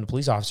 votes from the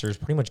police officers,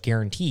 pretty much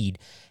guaranteed,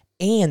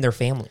 and their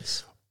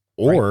families.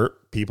 Or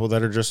people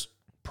that are just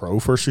pro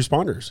first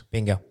responders.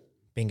 Bingo.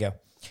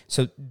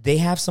 So they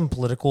have some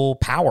political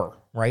power,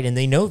 right? And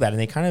they know that,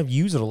 and they kind of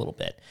use it a little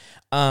bit.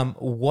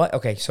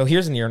 Okay, so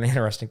here's an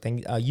interesting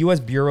thing. U.S.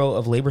 Bureau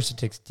of Labor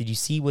Statistics, did you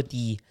see what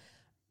the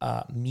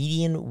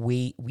median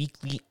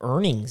weekly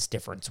earnings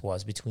difference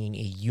was between a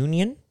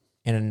union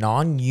and a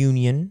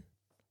non-union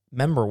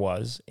member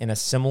was in a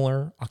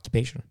similar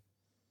occupation?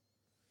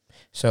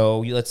 So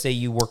let's say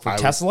you work for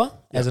Tesla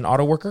as an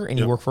auto worker and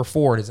you work for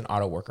Ford as an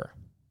auto worker.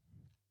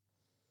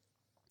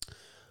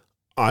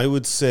 I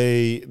would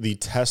say the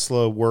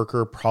Tesla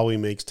worker probably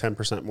makes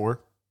 10%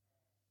 more.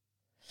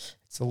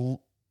 The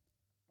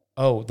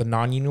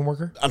non-union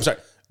worker? I'm sorry.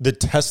 the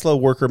Tesla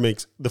worker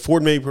the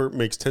Ford maker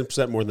makes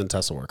 10% more than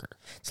Tesla worker.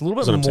 It's a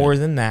little bit more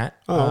than that.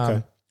 Oh,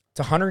 okay.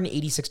 It's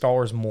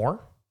 $186 more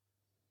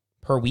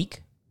per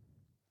week.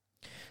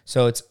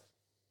 So it's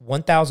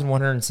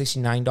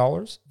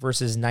 $1,169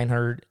 versus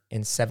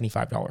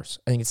 $975.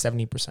 I think it's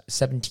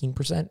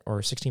 17%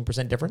 or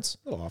 16% difference.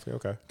 A little off.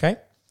 Okay. Okay.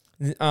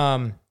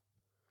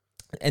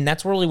 And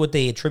that's really what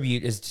they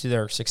attribute is to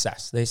their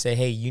success. They say,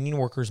 hey, union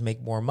workers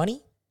make more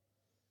money.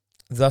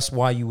 Thus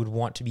why you would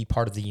want to be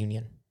part of the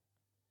union,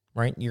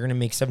 right? You're going to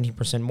make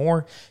 17%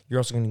 more. You're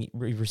also going to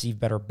receive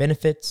better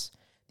benefits.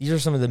 These are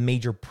some of the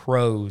major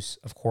pros,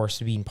 of course,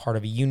 to being part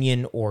of a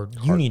union or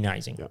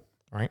unionizing, yeah.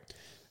 Right?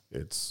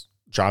 It's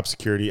job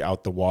security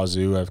out the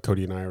wazoo, as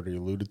Cody and I already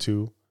alluded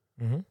to.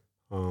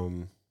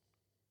 Mm-hmm.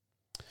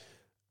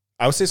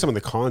 I would say some of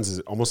the cons is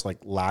almost like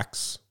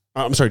lacks.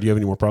 I'm sorry, do you have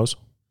any more pros?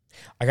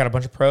 I got a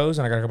bunch of pros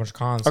and I got a bunch of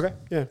cons. Okay,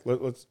 yeah,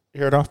 let's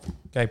hear it off.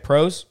 Okay,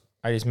 pros,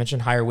 I just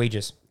mentioned higher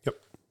wages. Yep.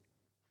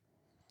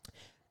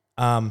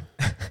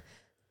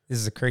 This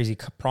is a crazy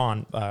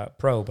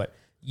pro, but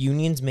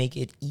unions make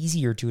it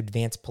easier to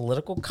advance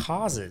political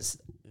causes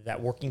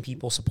that working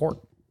people support.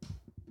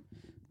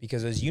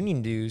 Because those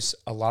union dues,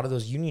 a lot of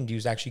those union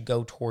dues actually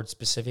go towards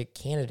specific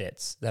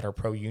candidates that are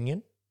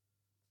pro-union.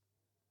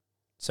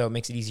 So it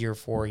makes it easier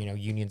for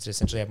unions to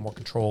essentially have more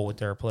control with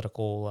their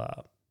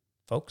political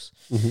folks.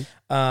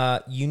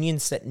 Mm-hmm.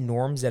 Unions set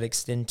norms that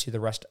extend to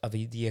the rest of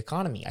the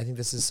economy. I think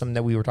this is something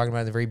that we were talking about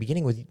at the very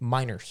beginning with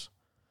miners.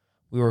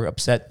 We were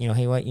upset, hey,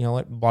 you know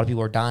what? A lot of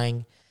people are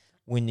dying.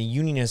 When the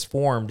union is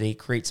formed, they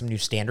create some new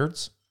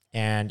standards,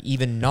 and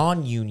even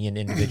non-union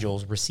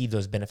individuals receive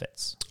those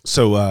benefits.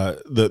 So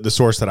the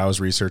source that I was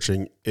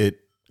researching,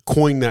 it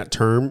coined that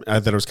term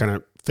that it was kind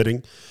of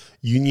fitting.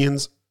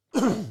 Unions,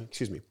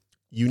 excuse me,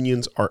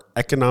 unions are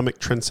economic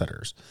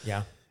trendsetters.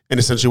 Yeah. And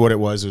essentially what it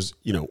was,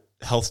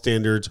 health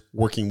standards,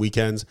 working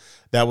weekends,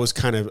 that was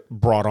kind of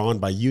brought on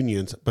by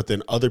unions. But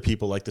then other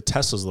people like the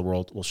Teslas of the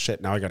world, well, shit,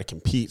 now I got to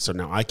compete. So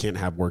now I can't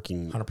have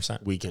working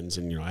 100% weekends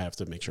and, I have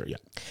to make sure.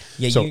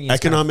 Yeah. So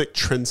economic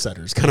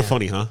trendsetters, kind of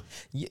funny, huh?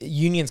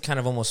 Unions kind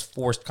of almost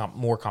forced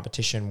more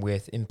competition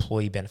with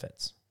employee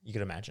benefits. You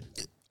could imagine.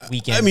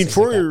 Weekends. I mean,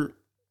 for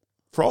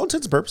all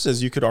intents and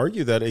purposes, you could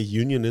argue that a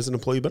union is an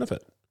employee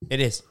benefit. It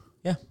is.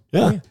 Yeah.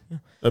 Yeah. Oh, yeah.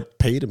 A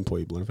paid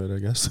employee benefit, I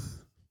guess.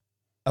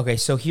 Okay,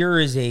 so here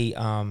is a,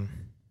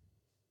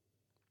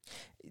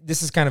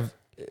 this is kind of,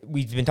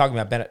 we've been talking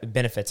about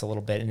benefits a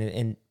little bit,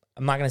 and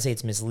I'm not going to say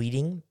it's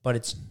misleading, but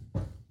it's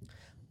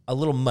a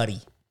little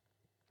muddy.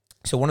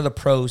 So one of the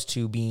pros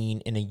to being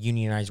in a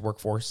unionized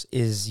workforce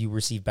is you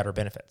receive better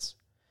benefits,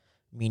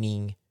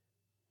 meaning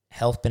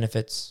health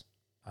benefits,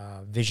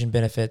 vision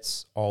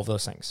benefits, all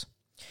those things.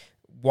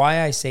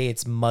 Why I say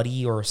it's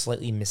muddy or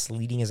slightly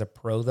misleading as a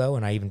pro, though,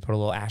 and I even put a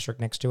little asterisk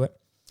next to it,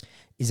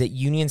 is that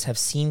unions have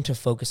seemed to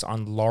focus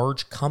on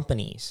large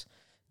companies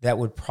that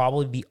would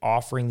probably be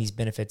offering these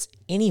benefits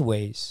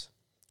anyways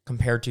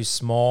compared to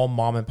small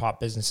mom and pop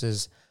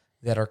businesses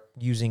that are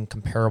using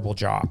comparable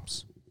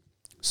jobs.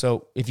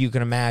 So if you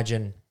can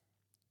imagine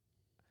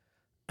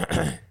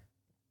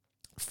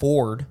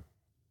Ford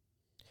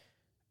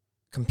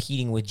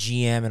competing with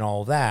GM and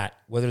all of that,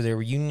 whether they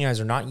were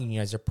unionized or not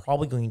unionized, they're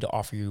probably going to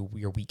offer you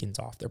your weekends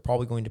off. They're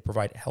probably going to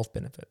provide health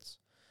benefits.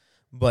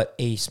 But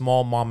a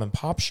small mom and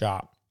pop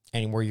shop,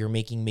 and where you're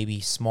making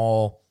maybe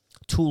small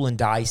tool and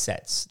die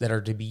sets that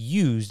are to be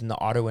used in the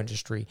auto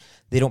industry,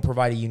 they don't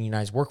provide a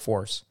unionized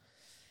workforce.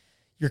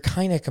 You're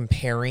kind of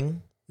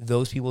comparing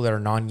those people that are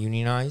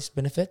non-unionized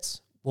benefits.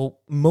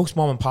 Well, most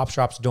mom and pop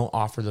shops don't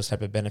offer those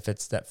type of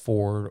benefits that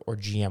Ford or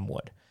GM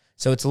would.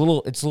 So it's a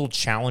little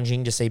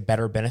challenging to say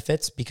better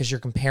benefits because you're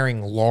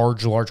comparing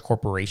large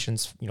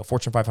corporations,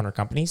 Fortune 500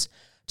 companies,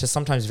 to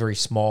sometimes very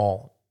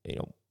small,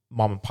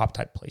 mom and pop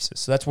type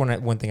places. So that's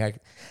one thing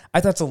I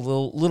thought's a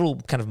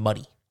little kind of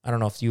muddy. I don't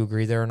know if you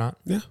agree there or not.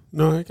 Yeah,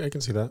 no, I can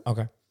see that.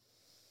 Okay.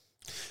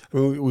 I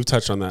mean, we've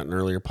touched on that in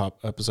earlier pop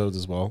episodes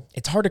as well.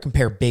 It's hard to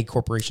compare big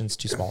corporations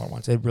to smaller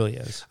ones. It really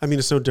is. I mean,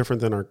 it's no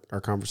different than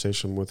our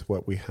conversation with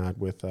what we had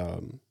with,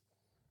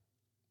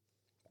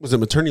 was it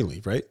maternity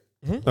leave, right?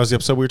 Mm-hmm. That was the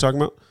episode we were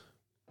talking about?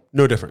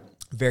 No different.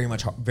 Very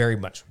much.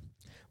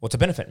 Well, it's a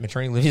benefit.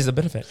 Maternity leave is a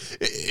benefit.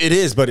 It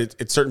is, but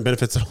it's certain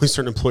benefits that only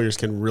certain employers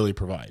can really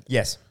provide.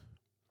 Yes.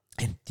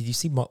 And did you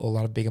see a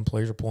lot of big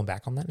employers are pulling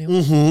back on that now?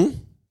 Mm-hmm.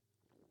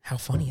 How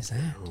funny is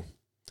that?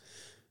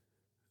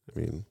 I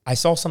mean, I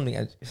saw something.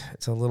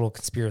 It's a little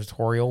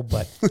conspiratorial,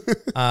 but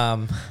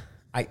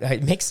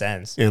it makes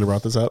sense. Anna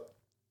brought this up.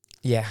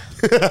 Yeah,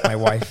 my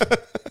wife.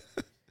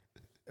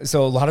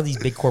 So a lot of these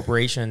big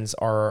corporations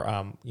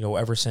are,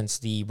 ever since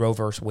the Roe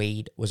versus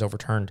Wade was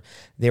overturned,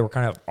 they were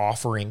kind of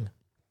offering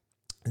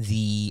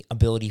the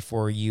ability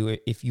for you,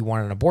 if you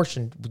want an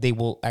abortion, they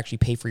will actually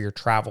pay for your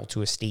travel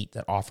to a state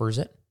that offers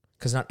it.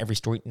 Because not every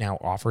state now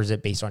offers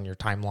it based on your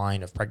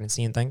timeline of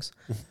pregnancy and things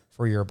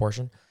for your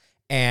abortion.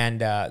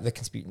 And the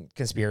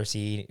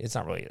conspiracy, it's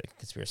not really a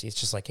conspiracy. It's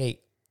just like,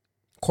 hey,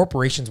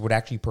 corporations would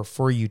actually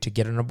prefer you to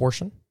get an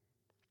abortion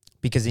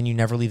because then you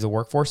never leave the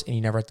workforce and you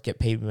never have to get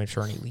paid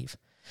maternity leave.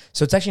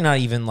 So it's actually not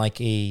even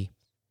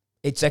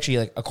it's actually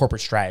like a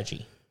corporate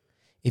strategy.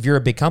 If you're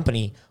a big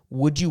company,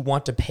 would you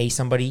want to pay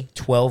somebody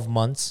 12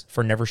 months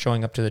for never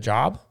showing up to the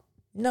job?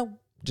 No,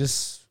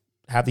 just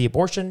have the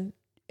abortion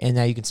and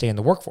now you can stay in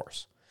the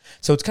workforce.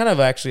 So it's kind of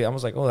actually, I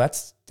was like, oh,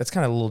 that's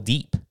kind of a little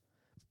deep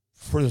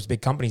for those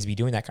big companies to be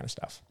doing that kind of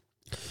stuff.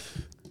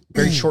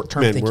 Very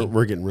short-term thinking.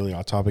 We're getting really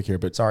off topic here,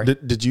 but sorry.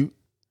 Did you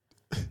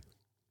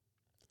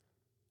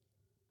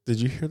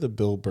hear the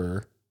Bill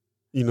Burr,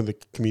 the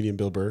comedian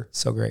Bill Burr?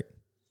 So great.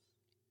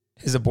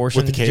 His abortion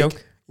with the cake?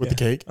 joke? With the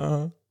cake?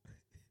 Uh-huh.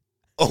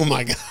 Oh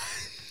my God.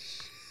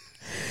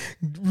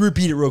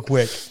 Repeat it real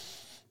quick.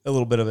 A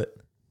little bit of it.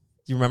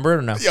 Do you remember it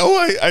or no?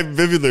 Oh, I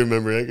vividly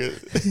remember it.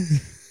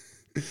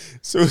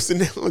 So his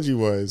analogy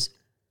was,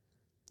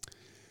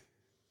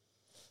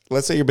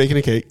 let's say you're baking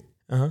a cake,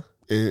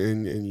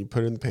 and you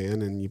put it in the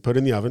pan and you put it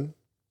in the oven.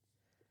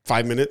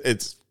 5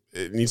 minutes.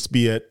 It needs to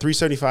be at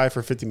 375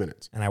 for 50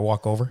 minutes. And I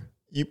walk over.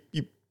 You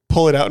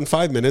pull it out in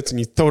 5 minutes and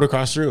you throw it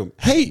across the room.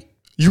 Hey,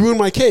 you ruined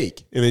my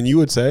cake. And then you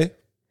would say,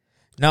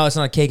 no, it's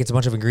not a cake. It's a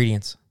bunch of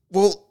ingredients.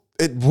 well,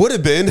 it would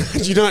have been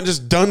had you not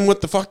just done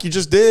what the fuck you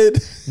just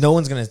did. No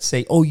one's going to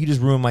say, oh, you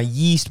just ruined my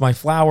yeast, my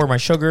flour, my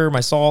sugar, my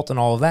salt, and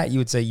all of that. You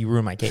would say you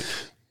ruined my cake.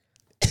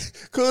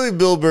 Clearly,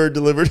 Bill Burr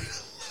delivered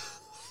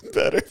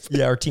better.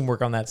 Yeah, our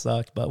teamwork on that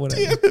sucked, but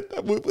whatever. Damn it.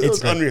 That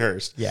was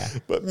unrehearsed. Yeah.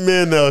 But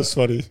man, that was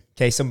funny.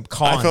 Okay, some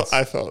cons.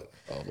 I felt,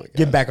 oh my God.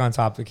 Get back on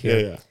topic here.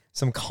 Yeah.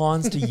 Some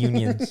cons to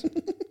unions.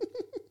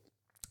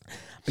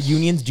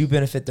 Unions do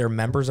benefit their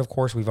members, of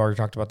course. We've already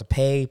talked about the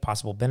pay,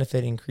 possible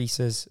benefit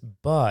increases,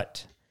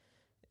 but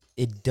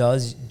it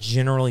does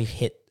generally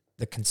hit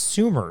the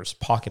consumer's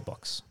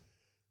pocketbooks.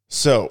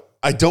 So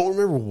I don't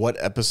remember what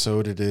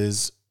episode it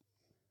is,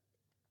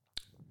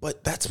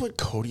 but that's what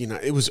Cody and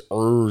it was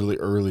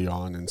early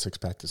on in Six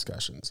Pack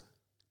Discussions.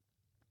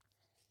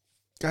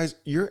 Guys,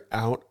 you're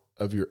out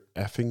of your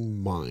effing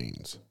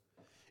minds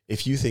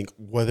if you think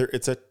whether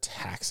it's a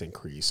tax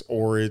increase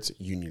or it's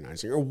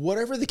unionizing or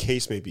whatever the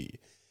case may be,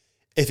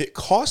 if it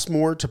costs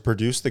more to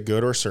produce the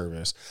good or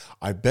service,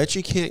 I bet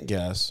you can't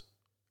guess.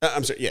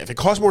 I'm sorry. Yeah, if it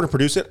costs more to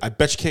produce it, I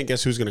bet you can't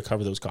guess who's going to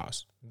cover those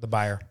costs. The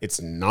buyer. It's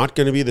not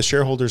going to be the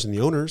shareholders and the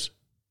owners.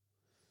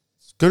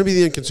 It's going to be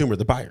the end consumer,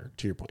 the buyer,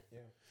 to your point. Yeah.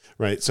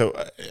 Right? So,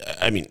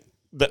 I mean,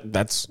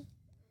 that's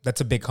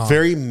a big con.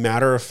 Very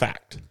matter of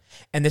fact.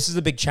 And this is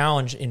a big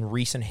challenge in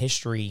recent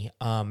history,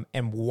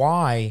 and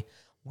why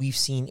we've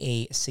seen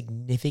a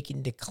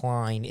significant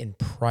decline in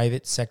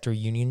private sector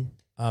union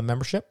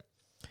membership.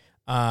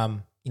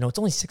 It's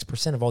only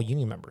 6% of all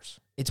union members.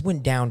 It's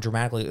went down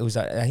dramatically. It was,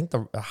 I think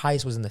the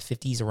highest was in the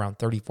 50s, around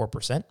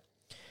 34%.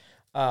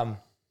 And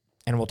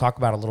we'll talk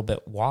about a little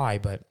bit why,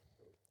 but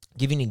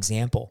give you an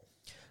example.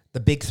 The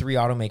big three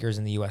automakers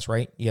in the U.S.,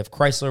 right? You have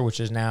Chrysler, which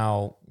is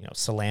now,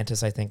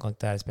 Stellantis, I think, like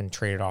that. It's been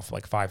traded off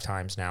like 5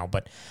 times now.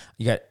 But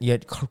you got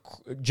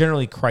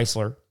generally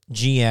Chrysler,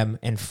 GM,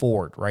 and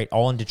Ford, right?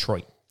 All in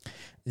Detroit.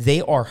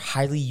 They are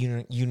highly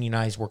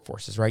unionized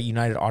workforces, right?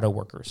 United Auto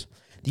Workers.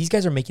 These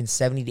guys are making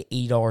 $70 to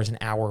 $80 an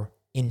hour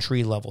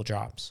entry-level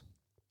jobs,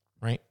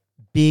 right?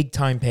 Big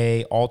time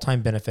pay,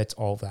 all-time benefits,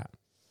 all of that.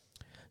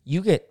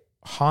 You get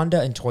Honda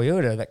and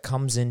Toyota that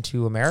comes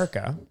into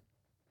America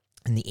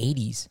in the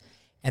 80s,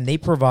 and they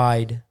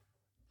provide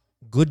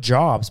good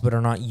jobs but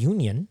are not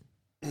union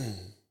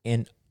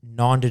in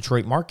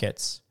non-Detroit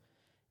markets.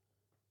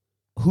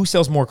 Who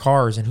sells more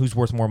cars and who's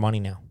worth more money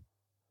now?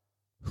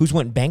 Who's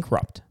went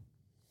bankrupt?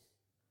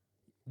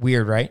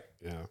 Weird, right?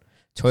 Yeah.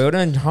 Toyota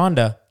and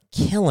Honda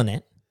killing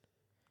it.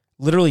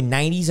 Literally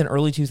 90s and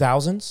early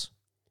 2000s,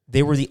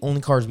 they were the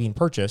only cars being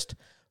purchased.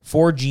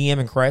 Ford, GM,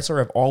 and Chrysler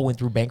have all went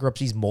through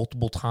bankruptcies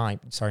multiple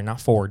times. Sorry,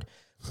 not Ford.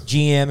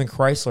 GM and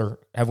Chrysler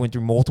have went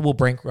through multiple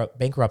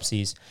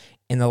bankruptcies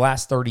in the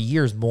last 30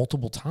 years,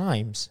 multiple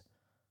times.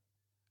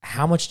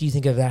 How much do you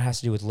think of that has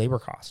to do with labor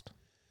cost?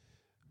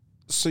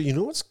 So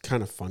what's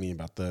kind of funny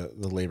about the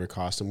labor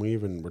cost, and we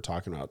even were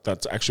talking about,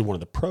 that's actually one of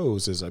the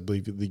pros is I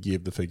believe they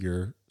gave the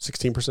figure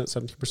 16%,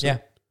 17%. Yeah,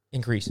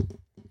 increase.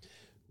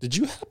 Did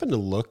you happen to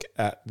look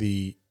at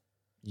the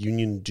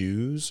union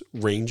dues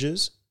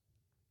ranges?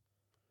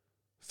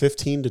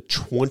 15 to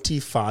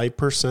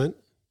 25%.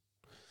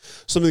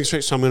 Something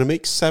straight. So I'm going to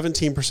make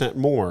 17%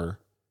 more,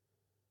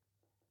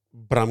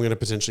 but I'm going to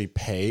potentially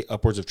pay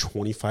upwards of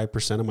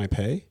 25% of my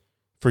pay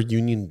for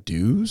union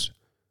dues.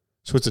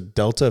 So it's a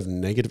delta of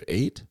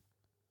 -8.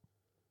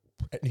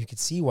 You can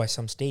see why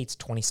some states,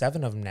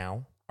 27 of them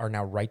now, are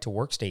now right to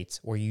work states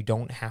where you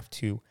don't have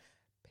to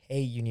pay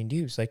union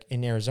dues. Like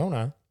in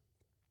Arizona,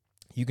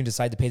 you can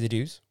decide to pay the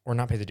dues or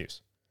not pay the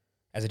dues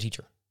as a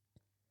teacher.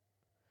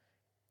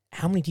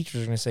 How many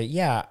teachers are going to say,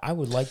 yeah, I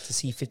would like to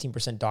see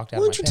 15% docked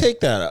out Why of my don't you pay? take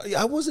that?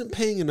 I wasn't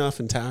paying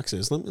enough in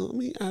taxes. Let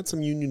me add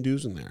some union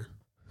dues in there.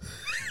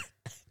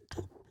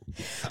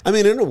 I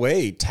mean, in a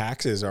way,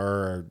 taxes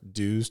are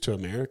dues to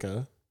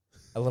America.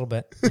 A little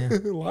bit. Yeah.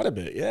 A lot of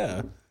it,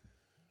 yeah.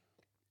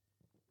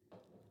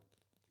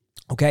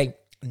 Okay,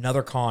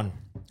 another con.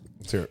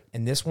 Let's hear it.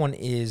 And this one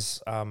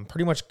is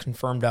pretty much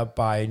confirmed up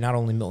by not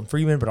only Milton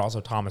Friedman, but also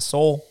Thomas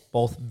Sowell,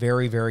 both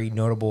very, very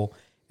notable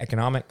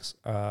economics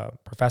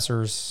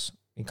professors.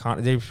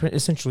 They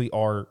essentially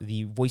are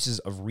the voices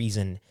of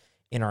reason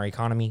in our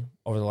economy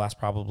over the last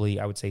probably,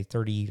 I would say,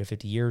 30 to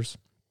 50 years.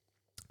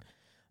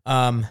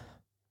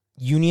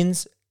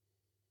 Unions,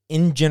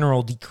 in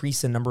general,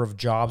 decrease the number of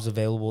jobs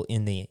available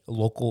in the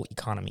local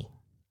economy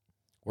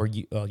where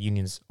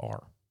unions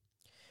are.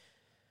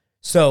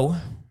 So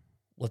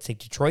let's take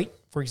Detroit,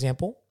 for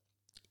example.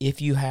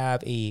 If you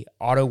have a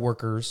auto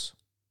workers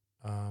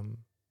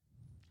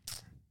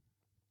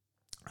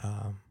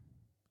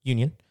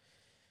union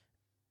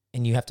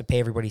and you have to pay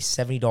everybody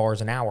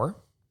 $70 an hour,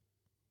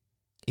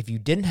 if you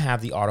didn't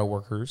have the auto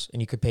workers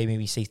and you could pay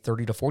maybe, say,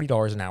 $30 to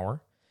 $40 an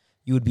hour,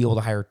 you would be able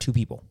to hire 2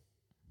 people.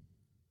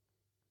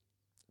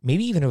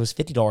 Maybe even if it was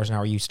 $50 an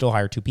hour, you still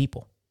hire 2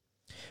 people.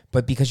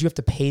 But because you have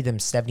to pay them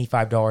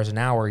 $75 an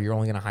hour, you're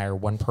only going to hire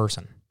 1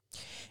 person.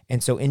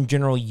 And so in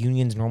general,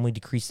 unions normally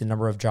decrease the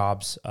number of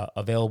jobs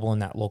available in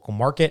that local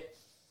market,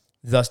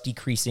 thus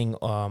decreasing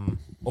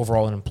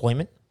overall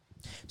unemployment.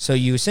 So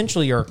you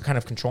essentially are kind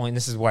of controlling,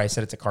 this is why I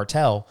said it's a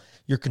cartel,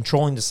 you're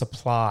controlling the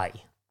supply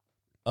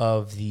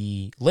of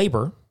the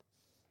labor,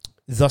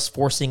 thus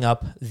forcing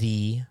up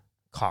the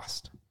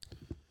cost.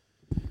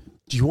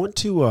 Do you want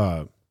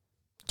to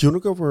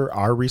go over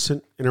our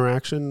recent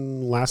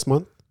interaction last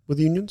month with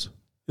unions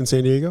in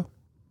San Diego?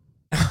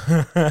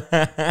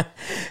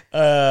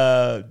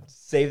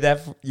 Save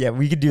that.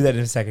 We could do that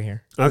in a second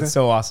here. Okay. It's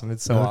so awesome.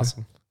 It's so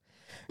awesome.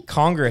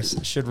 Congress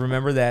should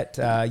remember that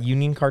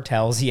union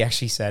cartels, he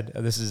actually said,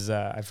 this is,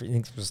 I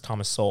think it was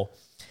Thomas Sowell.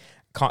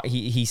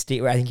 He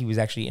stated, I think he was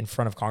actually in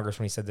front of Congress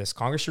when he said this.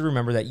 Congress should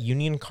remember that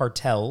union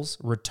cartels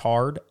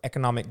retard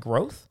economic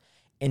growth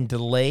and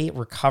delay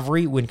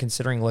recovery when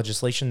considering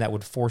legislation that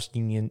would force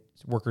union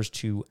workers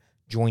to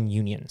join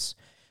unions.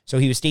 So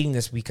he was stating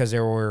this because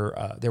there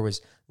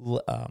was,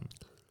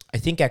 I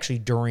think actually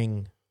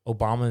during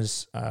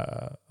Obama's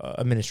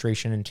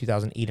administration in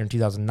 2008 and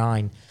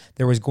 2009,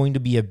 there was going to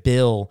be a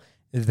bill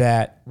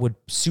that would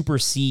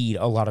supersede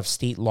a lot of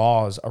state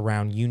laws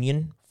around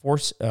union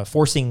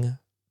forcing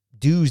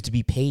dues to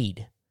be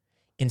paid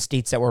in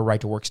states that were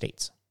right-to-work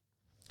states.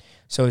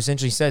 So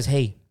essentially says,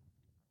 hey,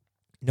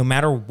 no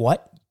matter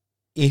what,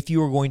 if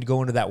you are going to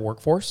go into that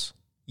workforce,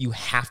 you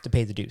have to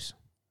pay the dues.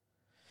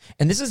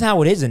 And this is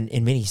how it is in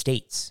many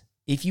states.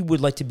 If you would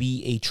like to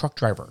be a truck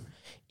driver,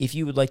 if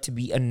you would like to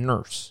be a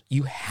nurse,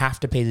 you have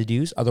to pay the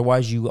dues.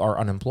 Otherwise, you are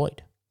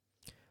unemployed.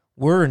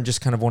 We're in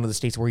just kind of one of the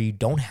states where you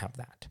don't have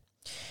that.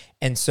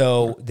 And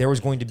so there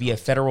was going to be a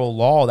federal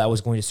law that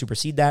was going to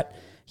supersede that.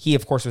 He,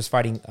 of course, was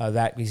fighting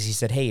that because he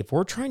said, hey, if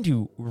we're trying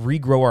to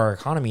regrow our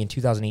economy in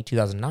 2008,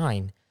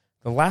 2009,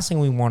 the last thing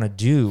we want to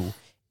do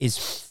is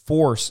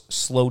force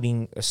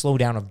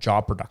slowdown of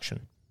job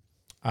production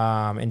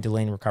and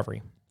delaying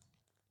recovery.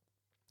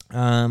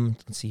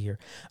 Let's see here.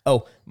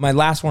 Oh, my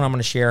last one I'm going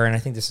to share, and I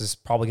think this is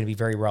probably going to be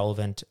very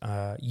relevant.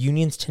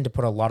 Unions tend to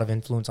put a lot of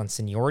influence on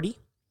seniority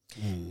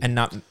and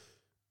not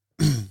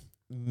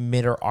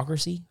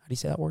meritocracy. How do you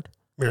say that word?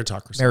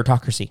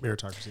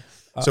 Meritocracy.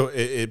 So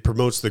it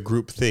promotes the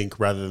group think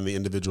rather than the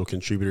individual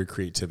contributor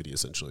creativity,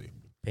 essentially.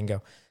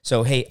 Bingo.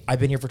 So, hey, I've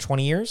been here for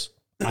 20 years.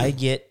 I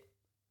get,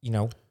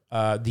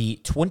 the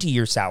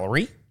 20-year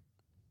salary,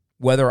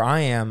 whether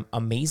I am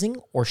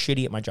amazing or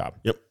shitty at my job.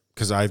 Yep.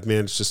 Because I've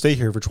managed to stay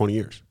here for 20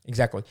 years.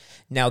 Exactly.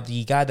 Now,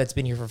 the guy that's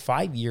been here for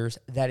 5 years,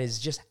 that is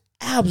just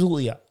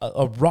absolutely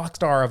a rock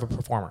star of a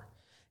performer.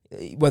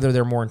 Whether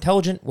they're more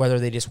intelligent, whether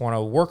they just want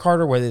to work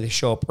harder, whether they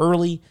show up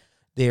early,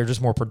 they are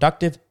just more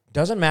productive.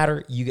 Doesn't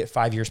matter. You get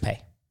 5 years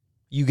pay.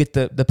 You get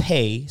the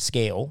pay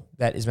scale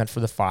that is meant for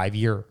the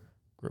 5-year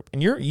group.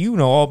 And you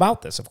know all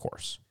about this, of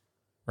course,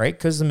 right?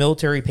 Because the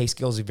military pay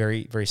scale is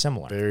very, very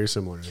similar. Very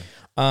similar.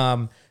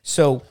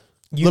 So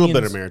a little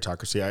bit of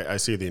meritocracy. I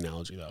see the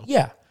analogy, though.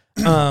 Yeah.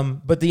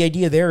 But the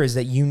idea there is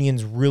that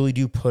unions really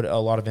do put a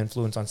lot of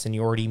influence on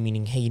seniority,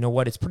 meaning, hey, you know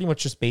what? It's pretty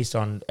much just based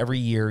on every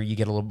year you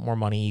get a little more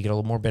money, you get a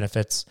little more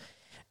benefits,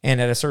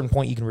 and at a certain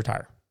point you can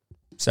retire.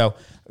 So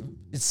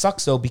it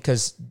sucks, though,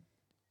 because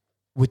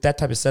with that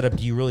type of setup,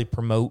 do you really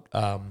promote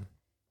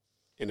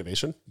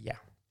innovation? Yeah.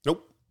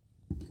 Nope.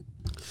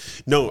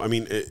 No, I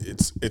mean,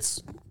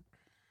 it's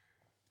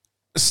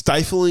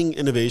stifling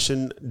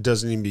innovation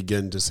doesn't even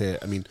begin to say it.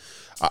 I mean,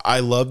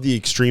 I love the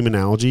extreme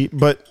analogy,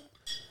 but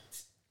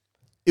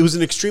it was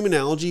an extreme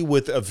analogy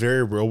with a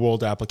very real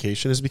world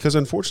application, is because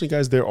unfortunately,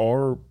 guys, there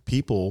are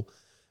people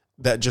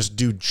that just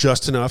do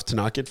just enough to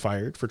not get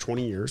fired for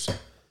 20 years,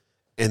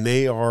 and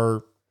they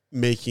are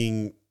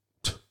making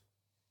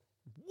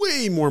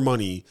way more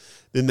money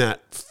than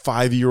that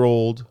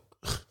 5-year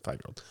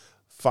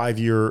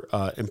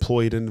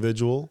employed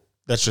individual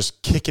that's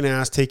just kicking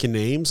ass, taking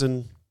names.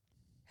 And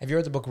have you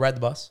read the book Ride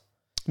the Bus?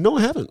 No,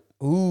 I haven't.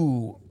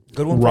 Ooh,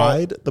 good one.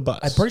 Ride the Bus.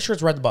 I'm pretty sure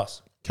it's Ride the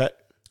Bus. Okay.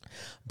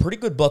 Pretty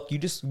good book.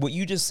 What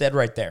you just said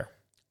right there.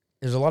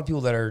 There's a lot of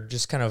people that are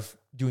just kind of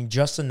doing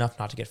just enough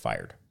not to get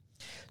fired.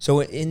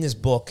 So in this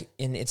book,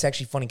 and it's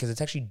actually funny because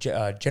it's actually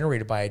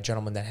generated by a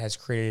gentleman that has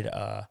created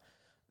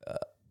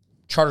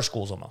charter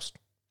schools almost.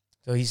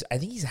 So I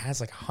think he has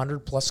like 100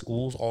 plus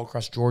schools all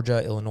across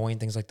Georgia, Illinois, and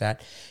things like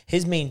that.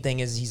 His main thing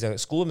is he's a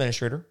school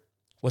administrator,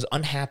 was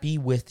unhappy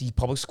with the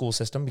public school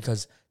system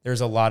because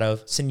there's a lot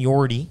of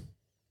seniority,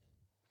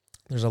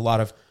 there's a lot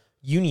of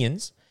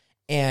unions,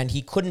 and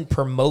he couldn't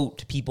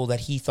promote people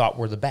that he thought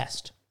were the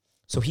best.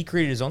 So he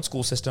created his own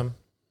school system.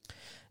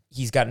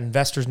 He's got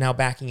investors now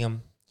backing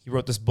him. He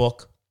wrote this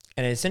book,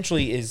 and it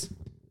essentially is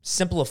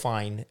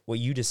simplifying what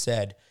you just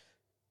said,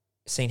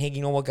 saying, hey,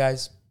 you know what,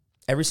 guys?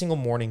 Every single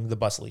morning, the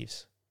bus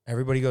leaves.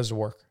 Everybody goes to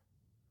work,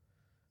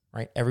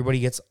 right? Everybody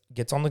gets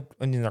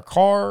in their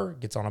car,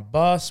 gets on a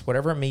bus,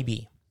 whatever it may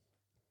be.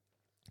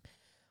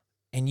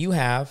 And you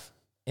have,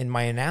 in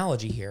my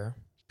analogy here,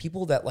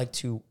 people that like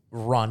to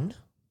run,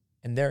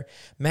 and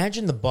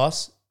imagine the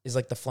bus is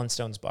like the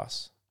Flintstones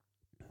bus.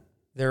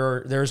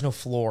 There is no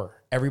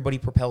floor. Everybody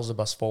propels the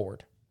bus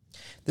forward.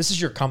 This is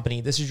your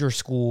company. This is your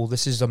school.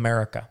 This is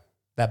America.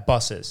 That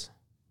bus is,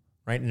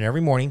 right? And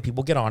every morning,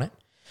 people get on it.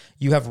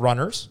 You have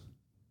runners,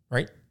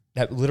 right,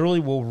 that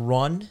literally will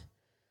run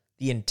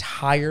the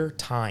entire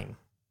time.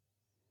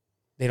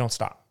 They don't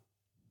stop.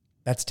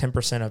 That's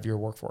 10% of your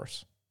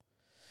workforce.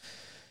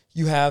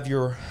 You have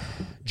your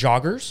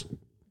joggers,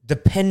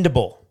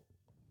 dependable,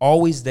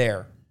 always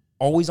there,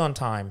 always on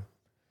time.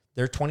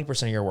 They're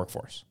 20% of your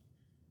workforce,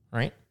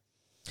 right?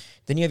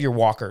 Then you have your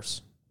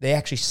walkers. They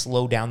actually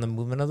slow down the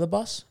movement of the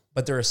bus,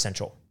 but they're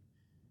essential,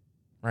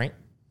 right?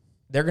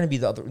 They're going to be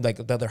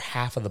the other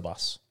half of the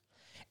bus.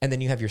 And then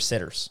you have your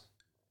sitters.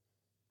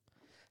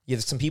 You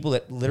have some people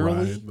that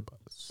literally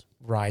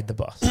ride the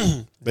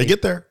bus. They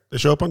get there. They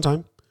show up on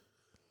time.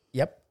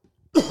 Yep.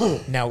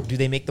 Now, do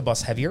they make the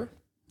bus heavier?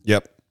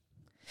 Yep.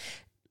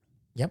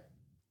 Yep.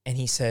 And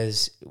he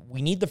says,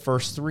 we need the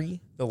first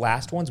three. The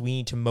last ones we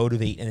need to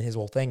motivate. And his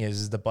whole thing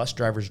is the bus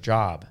driver's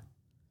job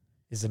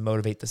is to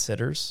motivate the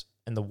sitters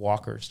and the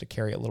walkers to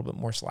carry a little bit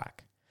more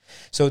slack.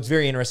 So it's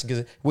very interesting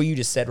because what you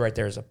just said right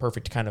there is a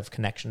perfect kind of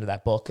connection to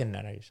that book. And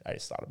I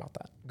just thought about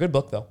that. Good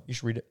book, though. You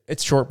should read it.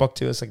 It's a short book,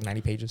 too. It's like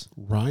 90 pages.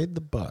 Ride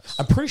the bus.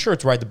 I'm pretty sure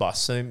it's Ride the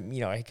Bus. So,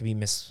 I could be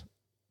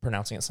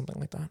mispronouncing it, something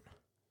like that.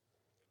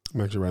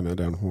 I'm actually writing that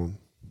down. Hold on.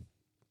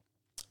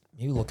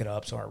 You look it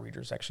up so our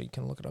readers actually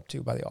can look it up,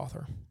 too, by the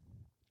author.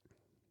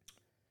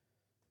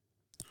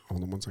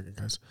 Hold on one second,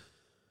 guys.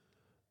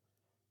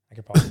 I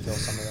could probably fill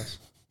some of this.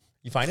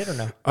 You find it or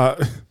no?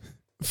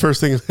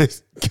 First thing I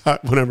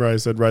got whenever I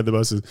said ride the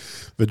bus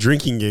is the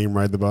drinking game,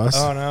 Ride the Bus.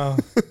 Oh, no.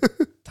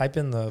 Type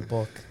in the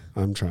book.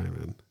 I'm trying,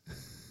 man.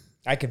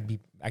 I could be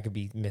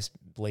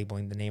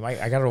mislabeling the name.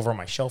 I got it over on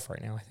my shelf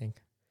right now, I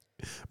think.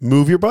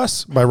 Move Your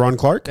Bus by Ron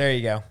Clark. There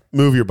you go.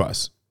 Move Your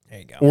Bus. There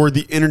you go. Or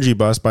The Energy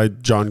Bus by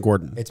John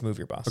Gordon. It's Move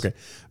Your Bus. Okay.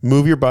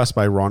 Move Your Bus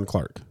by Ron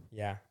Clark.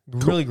 Yeah.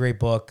 Really great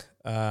book.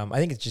 I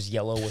think it's just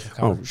yellow with a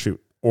cover. Oh,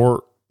 shoot.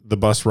 Or The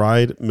Bus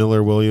Ride,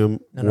 Miller William.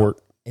 No.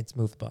 It's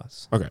Move the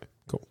Bus. Okay,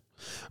 cool.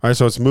 All right,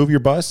 so it's Move Your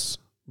Bus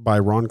by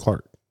Ron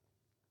Clark.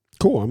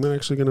 Cool. I'm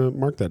actually going to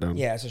mark that down.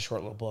 Yeah, it's a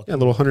short little book. Yeah, a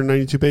little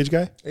 192-page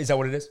guy. Is that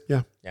what it is?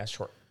 Yeah. Yeah, it's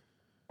short.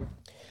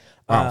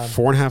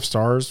 4.5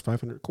 stars,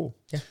 500. Cool.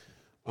 Yeah.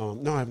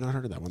 No, I've not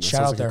heard of that one. That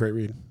Shout sounds out like there. a great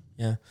read.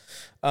 Yeah.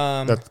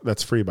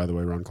 That's free, by the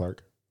way, Ron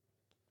Clark.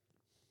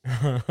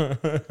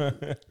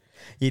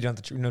 You don't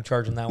have to, no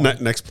charge on that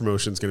one. Next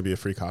promotion is going to be a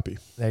free copy.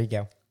 There you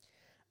go.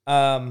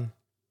 All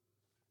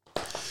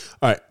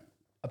right.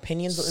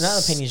 Opinions,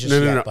 not opinions just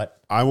yet, but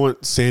I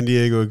want San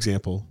Diego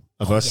example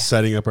of us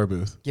setting up our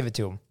booth. give it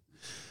to him.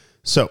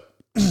 So,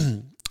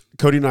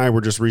 Cody and I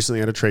were just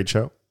recently at a trade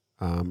show.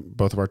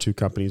 Both of our two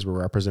companies were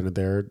represented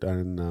there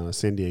in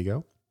San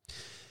Diego.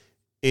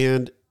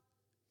 And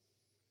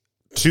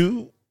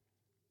to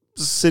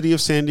the city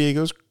of San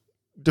Diego's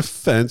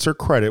defense or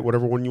credit,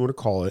 whatever one you want to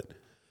call it,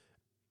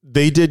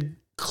 they did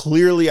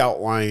clearly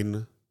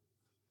outline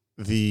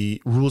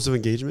the rules of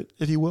engagement,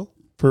 if you will,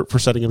 for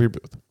setting up your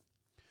booth.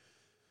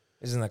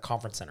 This is in the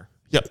conference center.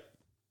 Yep.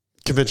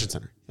 Convention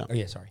center. Yeah. Oh,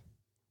 yeah, sorry.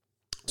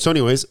 So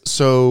anyways,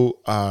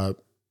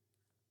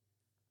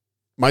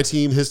 my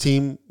team, his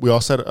team, we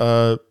all said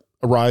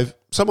arrive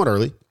somewhat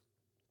early,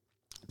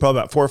 probably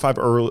about 4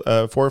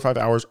 or 5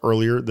 hours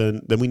earlier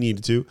than we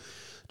needed to,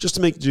 just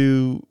to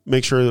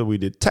make sure that we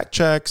did tech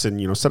checks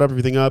and set up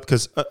everything up.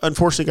 Because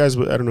unfortunately, guys,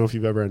 I don't know if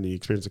you've ever had any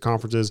experience at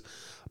conferences,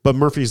 but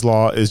Murphy's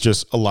Law is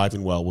just alive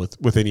and well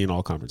with any and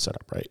all conference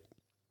setup, right?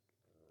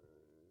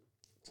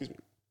 Excuse me.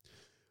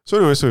 So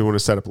anyway, we want to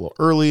set up a little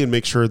early and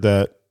make sure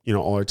that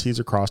all our T's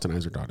are crossed and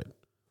I's are dotted.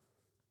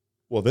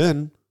 Well,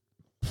 then,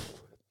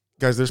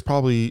 guys, there's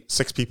probably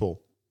 6 people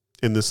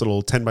in this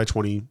little 10 by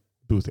 20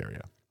 booth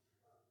area.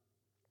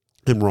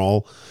 And we're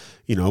all,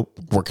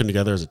 working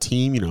together as a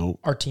team,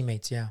 Our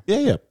teammates, yeah.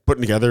 Yeah.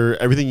 Putting together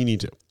everything you need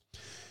to.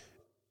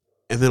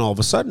 And then all of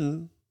a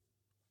sudden,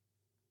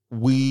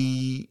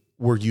 we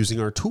were using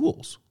our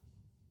tools.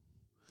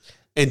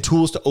 And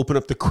tools to open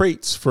up the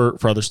crates for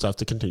other stuff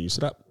to continue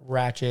set up.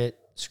 Ratchet,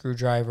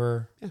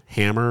 screwdriver. Yeah.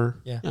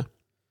 Hammer. Yeah.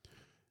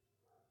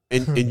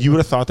 And you would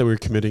have thought that we were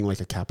committing like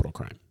a capital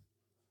crime.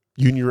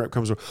 Union rep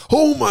comes over.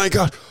 Oh my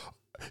gosh.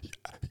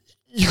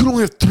 You can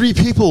only have 3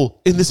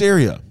 people in this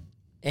area.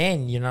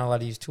 And you're not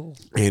allowed to use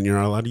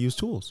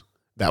tools.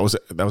 That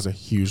was a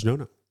huge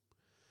no-no.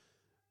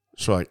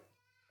 So like,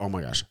 oh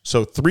my gosh.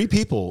 So 3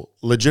 people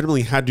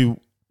legitimately had to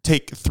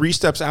take 3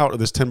 steps out of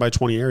this 10 by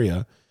 20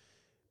 area,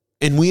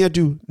 and we had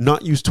to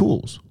not use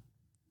tools.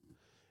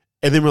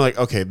 And then we're like,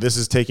 okay, this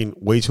is taking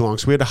way too long.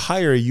 So we had to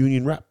hire a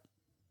union rep.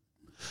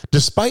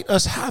 Despite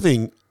us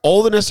having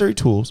all the necessary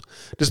tools,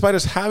 despite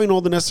us having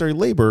all the necessary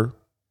labor,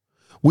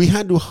 we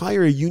had to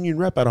hire a union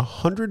rep at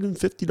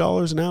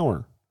 $150 an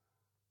hour.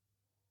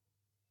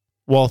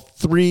 While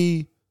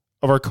 3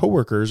 of our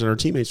coworkers and our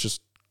teammates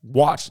just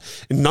watched,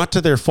 and not to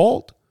their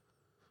fault,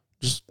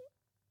 just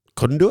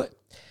couldn't do it.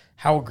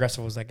 How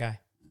aggressive was that guy?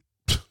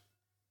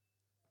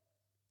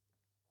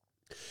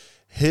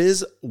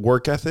 His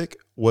work ethic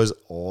was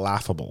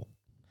laughable.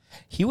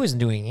 He wasn't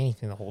doing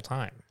anything the whole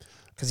time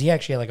because he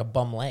actually had like a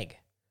bum leg.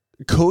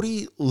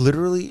 Cody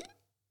literally.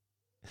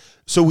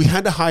 So we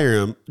had to hire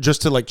him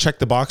just to like check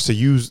the box to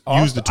use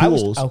the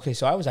tools.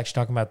 So I was actually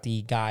talking about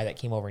the guy that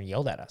came over and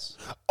yelled at us.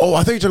 Oh,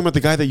 I thought you were talking about the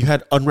guy that you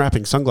had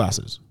unwrapping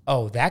sunglasses.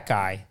 Oh, that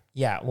guy.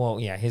 Yeah, well,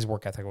 yeah, his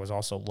work ethic was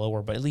also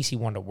lower, but at least he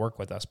wanted to work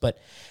with us. But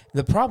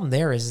the problem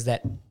there is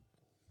that,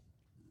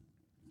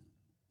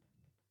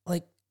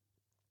 like,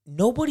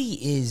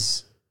 nobody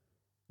is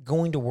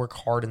going to work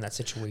hard in that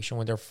situation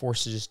when they're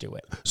forced to just do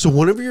it. So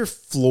whenever your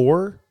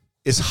floor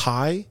is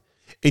high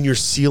and your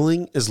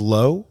ceiling is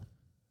low,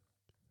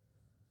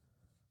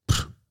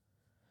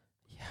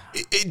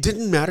 it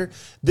didn't matter.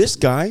 This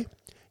guy,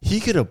 he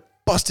could have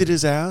busted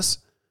his ass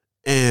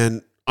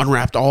and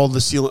unwrapped all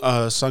the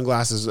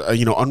sunglasses,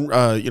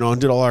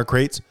 undid all our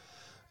crates,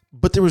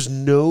 but there was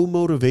no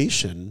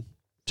motivation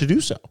to do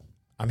so.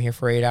 I'm here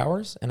for 8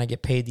 hours, and I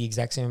get paid the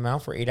exact same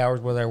amount for 8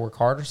 hours, whether I work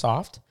hard or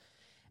soft.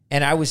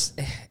 And how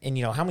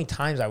many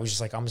times I was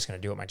just like, I'm just going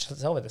to do it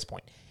myself at this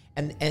point.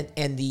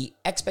 And the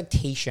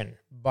expectation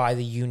by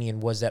the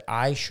union was that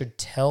I should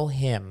tell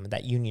him,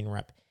 that union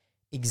rep,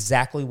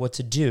 exactly what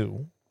to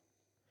do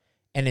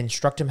and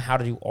instruct him how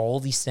to do all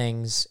these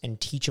things and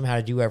teach him how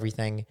to do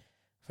everything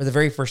for the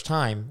very first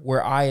time,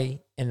 where I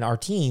and our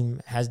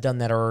team has done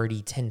that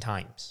already 10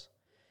 times.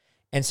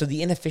 And so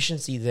the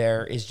inefficiency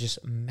there is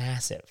just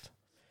massive.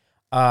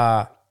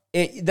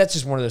 That's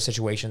just one of those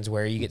situations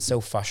where you get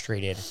so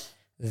frustrated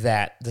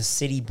that the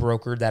city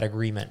brokered that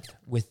agreement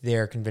with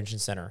their convention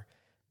center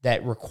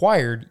that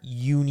required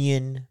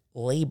union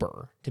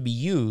labor to be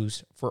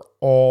used for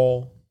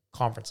all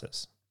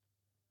conferences.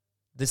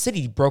 The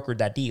city brokered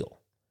that deal.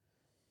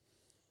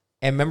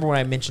 And remember when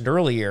I mentioned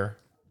earlier,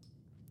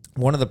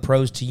 one of the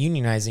pros to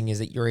unionizing is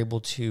that you're able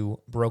to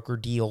broker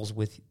deals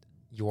with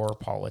your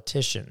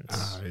politicians.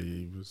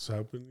 I was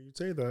hoping you'd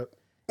say that.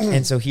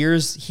 And so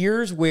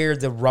here's where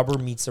the rubber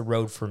meets the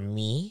road for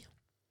me.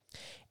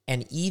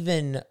 And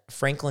even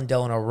Franklin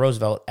Delano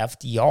Roosevelt,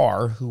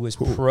 FDR, who was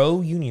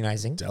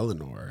pro-unionizing.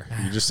 Delano.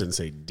 You just didn't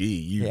say D.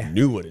 You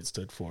knew what it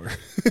stood for.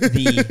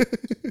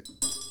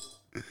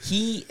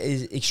 He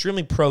is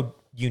extremely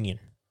pro-union.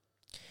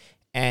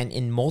 And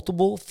in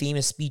multiple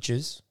famous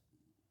speeches,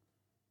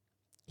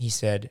 he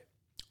said,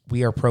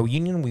 we are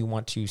pro-union. We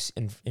want to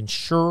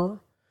ensure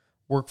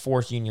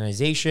workforce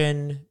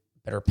unionization,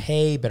 better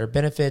pay, better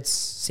benefits,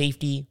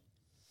 safety.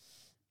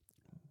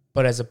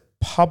 But as a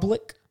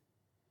public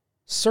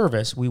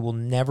service, we will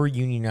never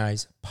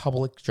unionize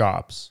public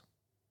jobs,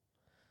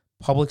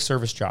 public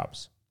service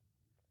jobs,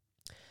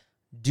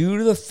 due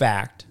to the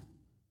fact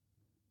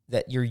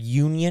that your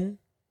union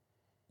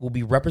will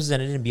be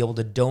represented and be able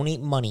to donate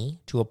money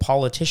to a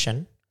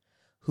politician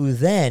who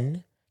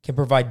then can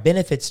provide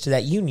benefits to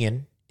that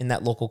union in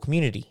that local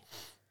community.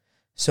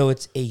 So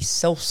it's a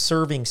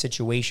self-serving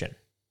situation.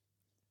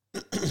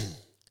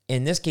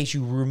 In this case,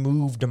 you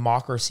remove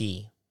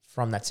democracy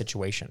from that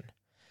situation.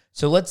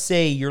 So let's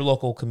say your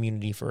local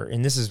community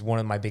and this is one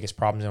of my biggest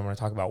problems, and I'm going to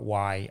talk about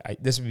why,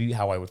 this would be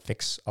how I would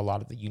fix a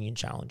lot of the union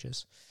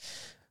challenges.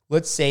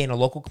 Let's say in a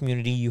local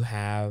community, you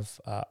have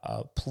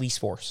a police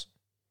force,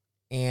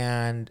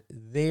 and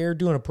they're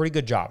doing a pretty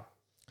good job,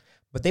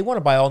 but they want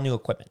to buy all new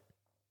equipment,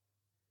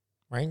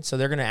 right? So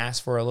they're going to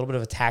ask for a little bit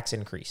of a tax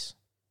increase.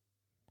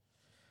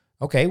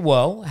 Okay,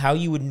 well, how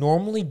you would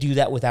normally do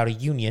that without a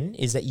union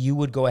is that you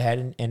would go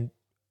ahead and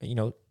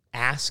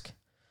ask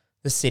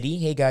the city,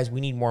 hey guys,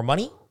 we need more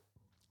money.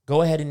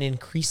 Go ahead and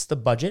increase the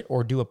budget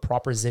or do a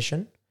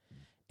proposition,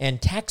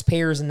 and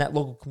taxpayers in that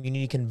local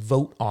community can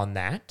vote on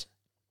that,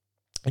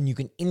 and you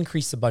can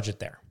increase the budget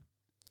there.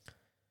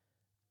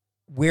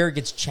 Where it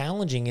gets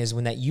challenging is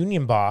when that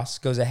union boss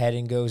goes ahead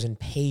and goes and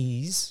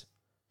pays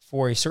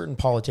for a certain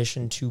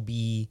politician to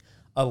be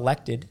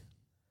elected,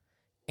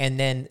 and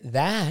then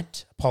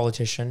that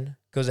politician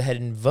goes ahead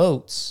and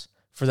votes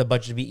for the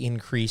budget to be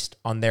increased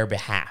on their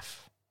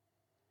behalf.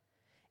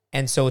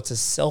 And so it's a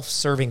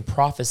self-serving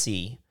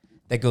prophecy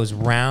that goes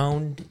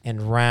round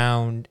and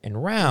round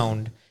and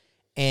round,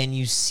 and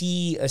you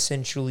see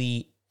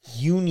essentially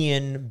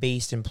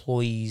union-based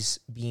employees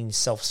being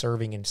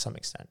self-serving in some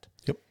extent.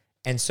 Yep.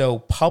 And so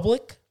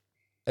public,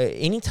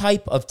 any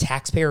type of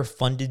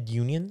taxpayer-funded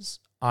unions,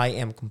 I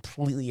am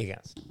completely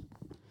against.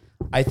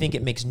 I think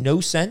it makes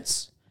no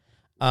sense.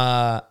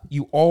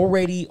 You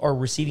already are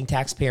receiving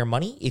taxpayer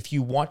money. If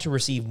you want to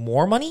receive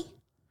more money,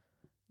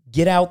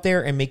 get out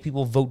there and make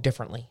people vote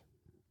differently.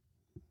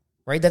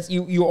 Right? That's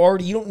you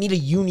don't need a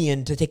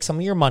union to take some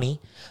of your money.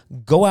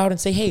 Go out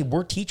and say, hey,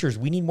 we're teachers.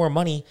 We need more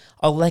money.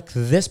 Elect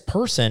this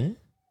person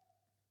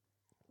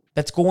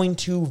that's going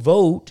to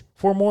vote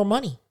for more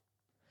money.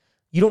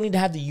 You don't need to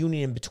have the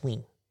union in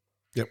between.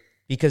 Yep.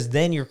 Because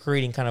then you're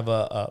creating kind of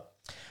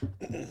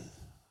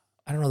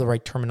I don't know the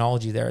right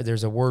terminology there.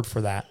 There's a word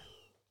for that.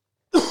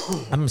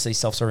 I'm going to say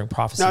self-serving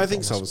prophecy. No, I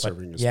think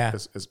self-serving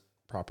is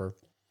proper.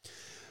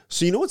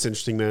 So you know what's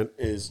interesting, man,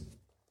 is...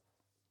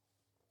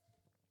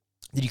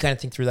 Did you kind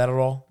of think through that at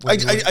all? I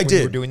did.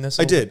 You were doing this?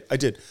 I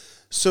did.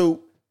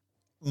 So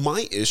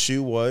my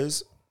issue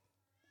was...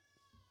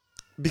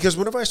 Because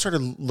whenever I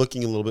started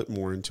looking a little bit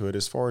more into it,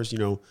 as far as,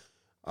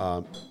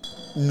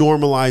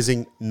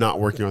 normalizing not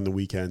working on the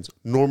weekends,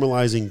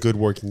 normalizing good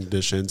working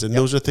conditions, and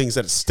those are things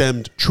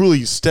that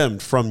truly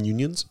stemmed from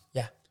unions.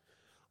 Yeah.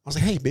 I was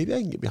like, hey, maybe I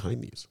can get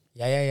behind these.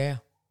 Yeah.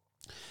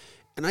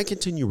 And I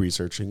continue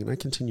researching and I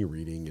continue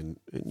reading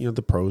and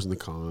the pros and the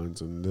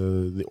cons and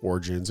the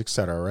origins, et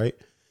cetera, right?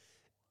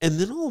 And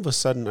then all of a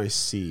sudden I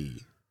see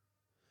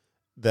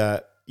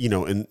that,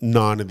 in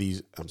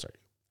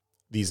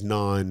these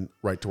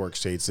non-right to work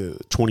states,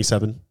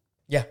 27.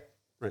 Yeah.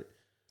 Right.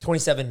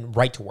 27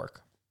 right to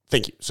work.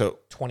 Thank you. So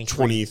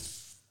 20.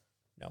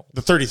 No.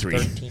 The 33.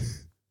 13.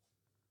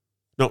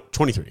 No,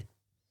 23.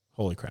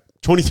 Holy crap.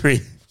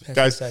 23.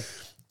 Guys,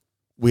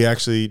 we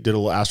actually did a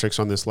little asterisk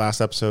on this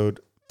last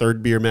episode.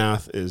 Third beer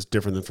math is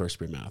different than first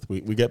beer math.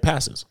 We get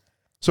passes.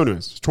 So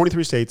anyways,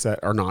 23 states that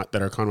are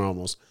kind of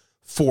almost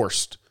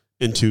forced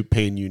into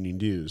paying union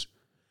dues.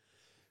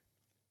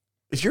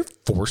 If you're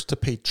forced to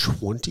pay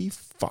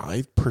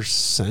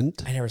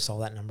 25%, I never saw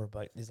that number,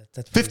 but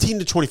that's 15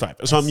 to 25.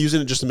 So I'm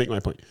using it just to make my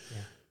point.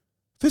 Yeah.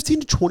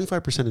 15 to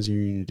 25% is your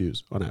union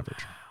dues on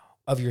average.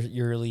 Of your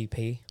yearly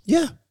pay?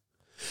 Yeah.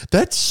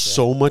 That's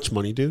so much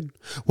money, dude.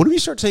 When do we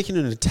start taking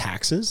it into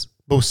taxes,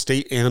 both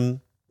state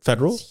and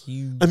federal? It's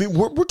huge. I mean,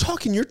 we're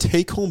talking your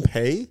take-home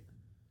pay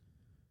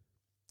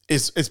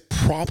is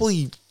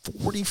probably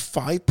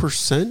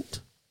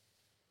 45%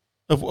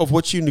 of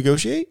what you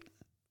negotiate.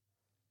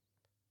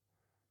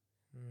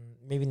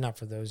 Maybe not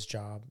for those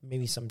jobs.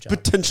 Maybe some jobs.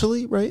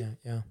 Potentially, right?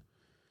 Yeah.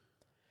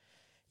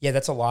 Yeah,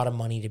 that's a lot of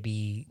money to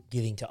be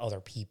giving to other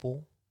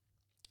people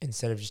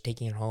instead of just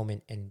taking it home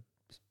and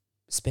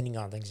spending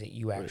on things that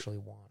you actually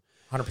want.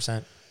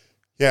 100%.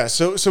 Yeah.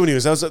 So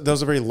anyways, that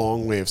was a very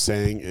long way of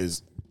saying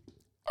is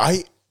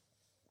I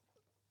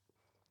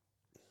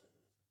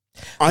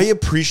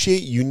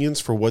appreciate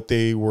unions for what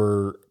they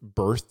were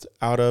birthed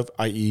out of,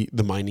 i.e.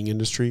 the mining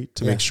industry,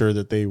 to make sure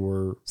that they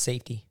were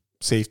safety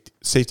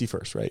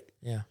first, right?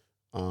 Yeah.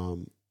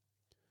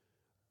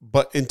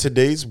 But in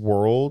today's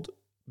world,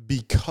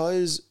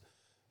 because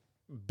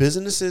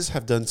businesses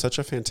have done such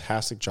a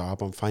fantastic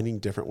job on finding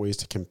different ways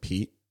to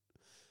compete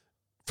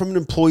from an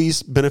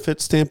employee's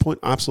benefit standpoint,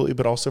 absolutely,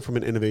 but also from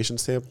an innovation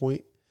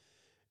standpoint.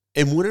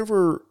 And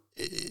whenever,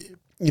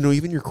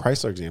 even your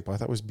Chrysler example, I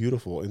thought was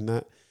beautiful in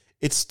that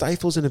it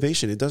stifles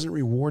innovation. It doesn't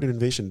reward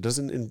innovation. It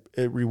doesn't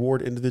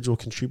reward individual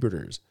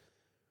contributors.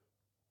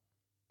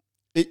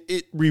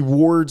 It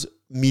rewards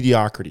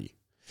mediocrity.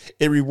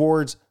 It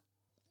rewards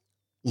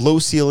low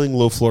ceiling,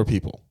 low floor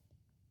people.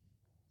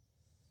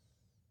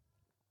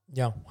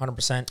 Yeah,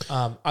 100%.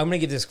 I'm going to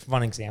give this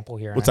fun example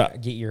here. What's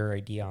that? Get your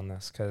idea on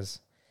this because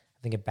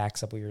I think it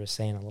backs up what you were just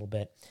saying a little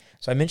bit.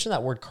 So I mentioned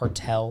that word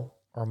cartel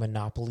or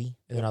monopoly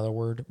is another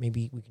word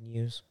maybe we can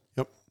use.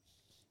 Yep.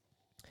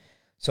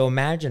 So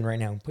imagine right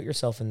now, put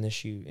yourself in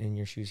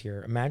your shoes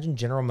here. Imagine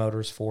General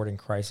Motors, Ford, and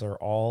Chrysler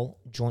all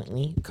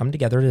jointly come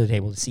together to the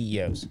table, the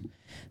CEOs.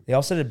 They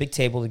all sit at a big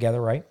table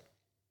together, right?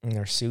 In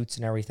their suits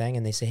and everything,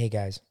 and they say, hey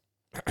guys,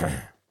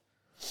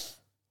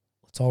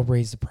 let's all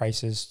raise the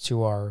prices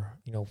to our,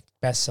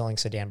 best-selling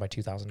sedan by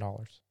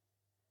 $2,000.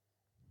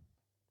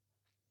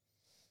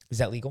 Is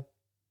that legal?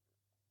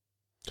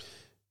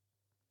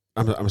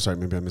 I'm sorry,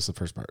 maybe I missed the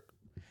first part.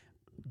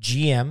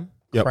 GM,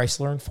 Yep.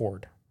 Chrysler, and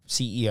Ford,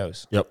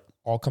 CEOs, Yep.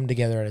 all come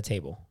together at a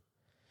table.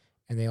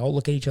 And they all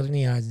look at each other in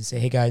the eyes and say,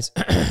 hey guys,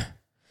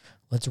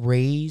 let's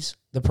raise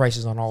the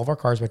prices on all of our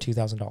cars by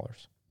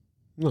 $2,000.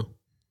 No.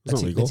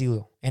 That's illegal. That's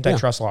illegal.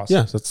 Antitrust laws.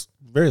 Yes, that's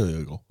very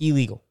illegal.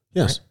 Illegal.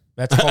 Yes.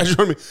 Right? That's I just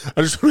want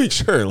to make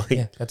sure.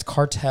 that's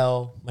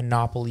cartel,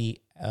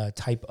 monopoly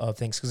type of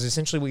things. Because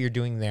essentially what you're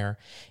doing there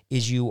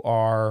is you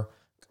are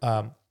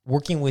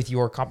working with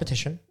your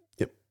competition.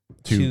 Yep.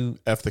 To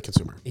F the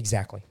consumer.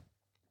 Exactly.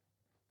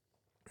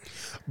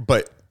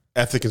 But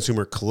F the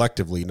consumer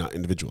collectively, not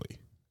individually.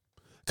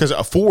 Because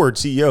a Ford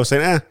CEO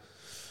saying,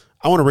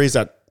 I want to raise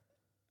that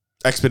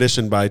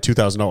Expedition by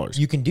 $2,000.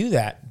 You can do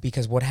that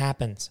because what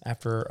happens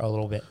after a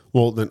little bit?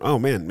 Well, then, oh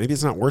man, maybe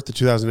it's not worth the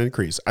 $2,000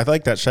 increase. I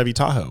like that Chevy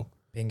Tahoe.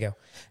 Bingo.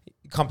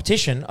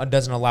 Competition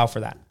doesn't allow for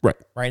that. Right.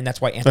 Right. And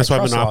that's why antitrust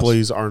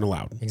monopolies aren't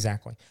allowed.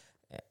 Exactly.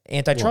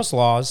 antitrust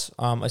laws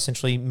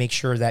essentially make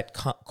sure that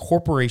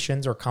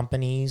corporations or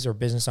companies or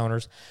business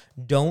owners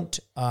don't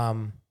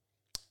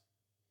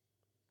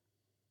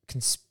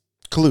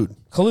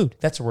collude.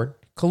 That's a word.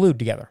 Collude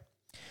together.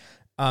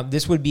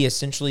 This would be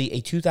essentially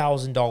a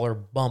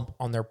 $2,000 bump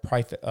on their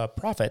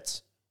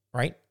profits,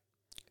 right,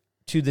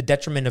 to the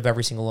detriment of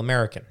every single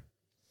American.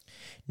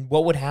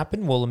 What would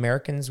happen? Well, some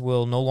Americans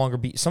will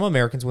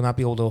not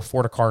be able to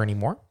afford a car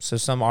anymore. So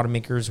some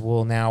automakers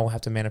will now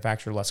have to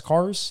manufacture less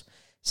cars,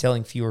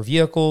 selling fewer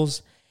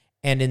vehicles,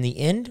 and in the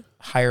end,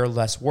 hire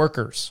less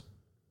workers.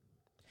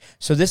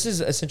 So this is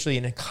essentially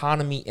an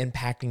economy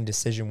impacting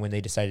decision when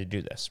they decide to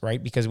do this,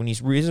 right? Because when you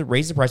raise the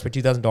price by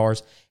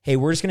 $2,000, hey,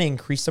 we're just going to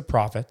increase the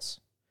profits.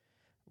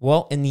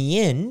 Well, in the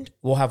end,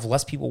 we'll have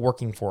less people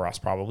working for us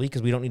probably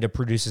because we don't need to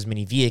produce as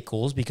many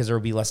vehicles because there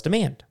will be less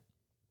demand.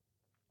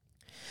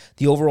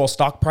 The overall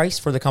stock price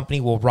for the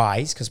company will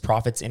rise because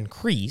profits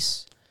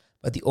increase,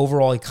 but the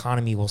overall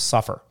economy will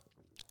suffer.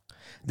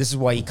 This is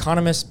why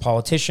economists,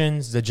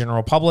 politicians, the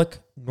general public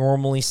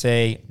normally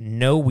say,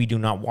 no, we do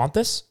not want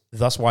this.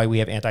 Thus why we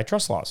have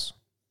antitrust laws.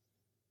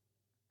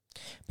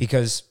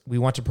 Because we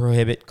want to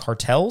prohibit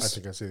cartels I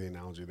think I see the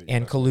analogy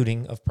and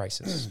colluding of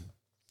prices.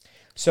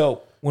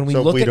 So when we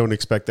if we don't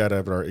expect that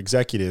of our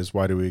executives,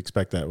 why do we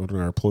expect that with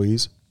our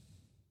employees?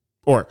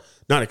 Or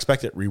not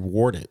expect it,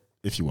 reward it,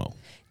 if you will.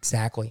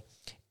 Exactly.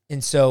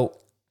 And so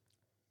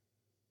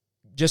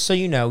just so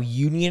you know,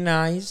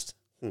 unionized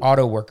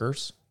auto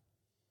workers,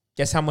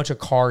 guess how much a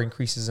car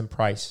increases in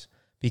price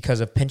because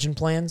of pension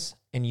plans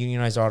and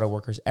unionized auto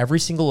workers? Every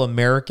single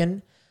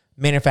American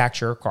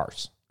manufacturer of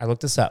cars. I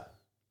looked this up.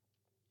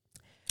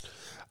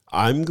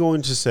 I'm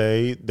going to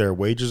say their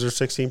wages are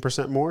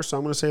 16% more, so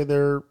I'm going to say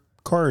their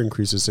car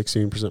increase is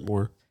 16%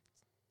 more.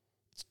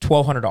 It's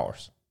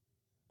 $1,200.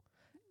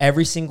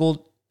 Every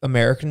single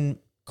American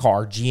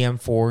car,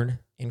 GM, Ford,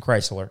 and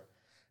Chrysler,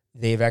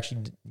 they've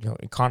actually,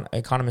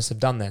 economists have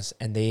done this,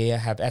 and they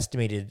have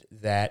estimated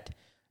that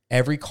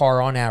every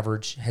car on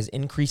average has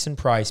increased in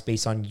price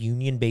based on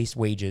union-based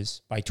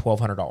wages by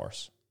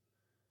 $1,200.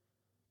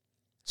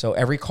 So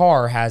every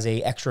car has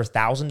an extra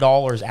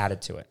 $1,000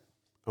 added to it.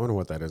 I wonder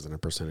what that is in a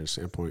percentage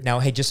standpoint. Now,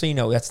 hey, just so you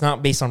know, that's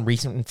not based on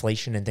recent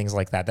inflation and things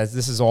like that.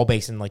 This is all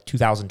based in like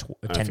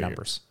 2010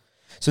 numbers.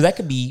 So that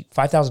could be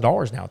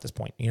 $5,000 now at this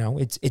point.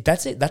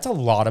 That's a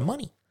lot of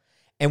money.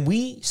 And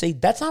we say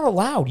that's not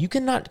allowed. You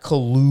cannot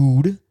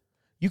collude.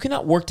 You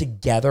cannot work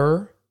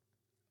together,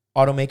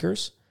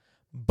 automakers.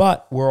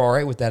 But we're all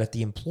right with that if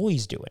the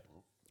employees do it.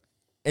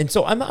 And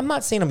so I'm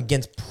not saying I'm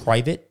against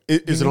private.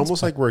 Is it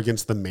almost like we're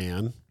against the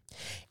man?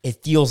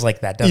 It feels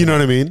like that, doesn't it? You know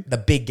what I mean? The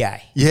big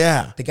guy.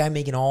 Yeah. The guy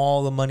making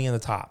all the money on the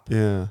top.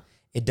 Yeah.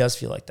 It does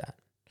feel like that.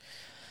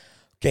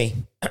 Okay.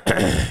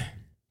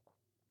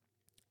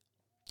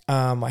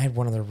 I had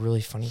one other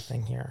really funny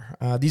thing here.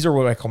 These are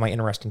what I call my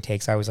interesting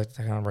takes. I always like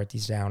to kind of write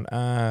these down.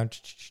 I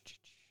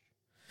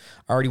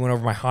already went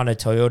over my Honda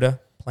Toyota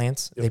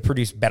plants. Yep. They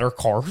produce better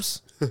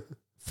cars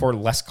for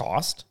less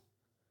cost.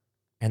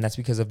 And that's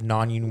because of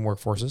non-union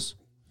workforces.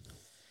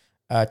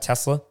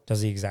 Tesla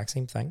does the exact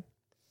same thing.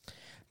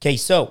 Okay,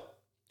 so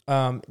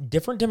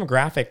different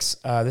demographics.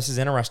 This is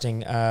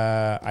interesting.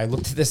 I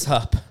looked this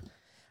up.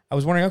 I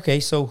was wondering, okay,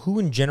 so who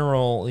in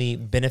general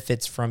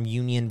benefits from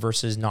union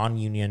versus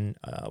non-union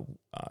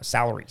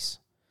salaries,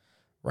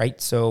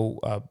 right?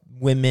 So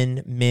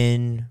women,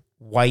 men,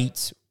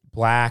 white,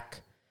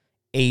 black,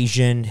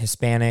 Asian,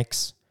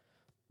 Hispanics,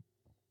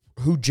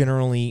 who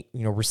generally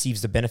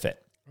receives the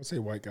benefit? I'd say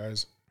white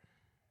guys.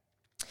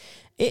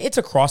 It's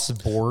across the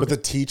board. But the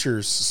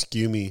teachers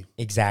skew me.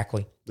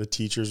 Exactly. The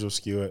teachers will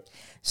skew it.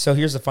 So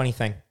here's the funny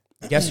thing.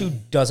 Guess who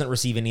doesn't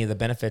receive any of the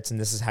benefits? And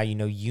this is how you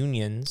know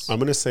unions. I'm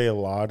going to say a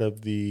lot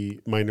of the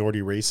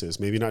minority races.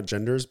 Maybe not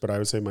genders, but I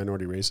would say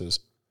minority races.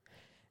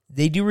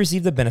 They do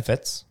receive the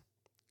benefits.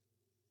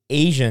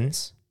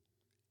 Asians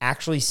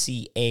actually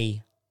see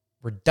a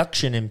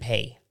reduction in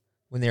pay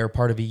when they are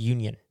part of a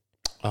union.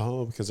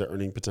 Oh, because their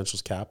earning potential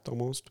is capped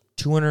almost?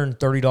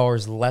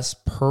 $230 less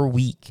per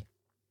week.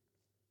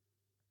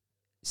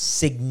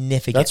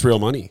 Significant. That's real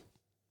money.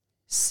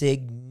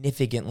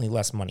 Significantly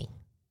less money.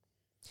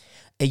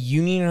 A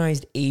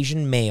unionized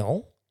Asian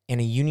male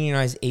and a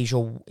unionized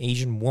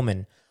Asian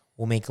woman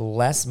will make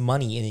less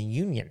money in a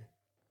union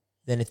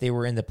than if they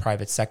were in the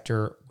private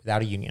sector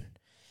without a union.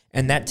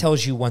 And that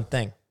tells you one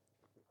thing.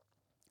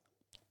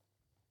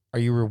 Are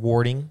you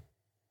rewarding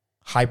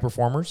high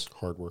performers?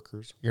 Hard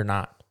workers. You're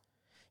not.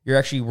 You're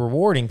actually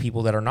rewarding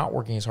people that are not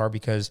working as hard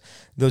because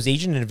those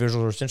Asian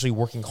individuals are essentially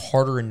working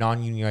harder in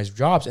non-unionized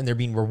jobs and they're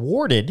being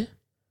rewarded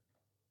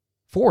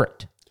for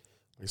it.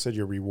 Like I said,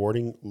 you're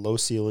rewarding low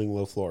ceiling,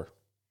 low floor.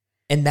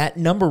 And that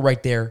number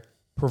right there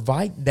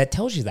that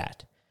tells you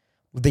that.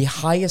 The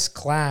highest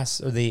class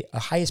or the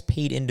highest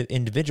paid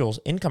individuals,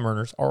 income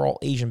earners, are all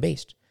Asian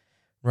based,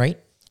 right?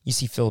 You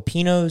see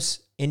Filipinos,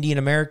 Indian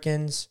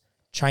Americans,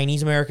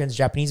 Chinese Americans,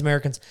 Japanese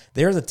Americans.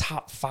 They're the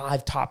top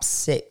 5, top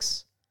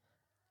 6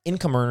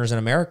 income earners in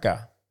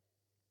America.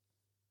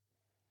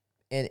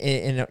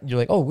 and you're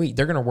like, oh, wait,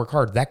 they're going to work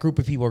hard. That group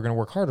of people are going to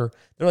work harder.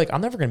 They're like,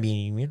 I'm never going to be in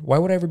a union. Why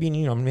would I ever be in a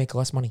union? I'm going to make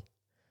less money.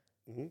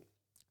 Mm-hmm.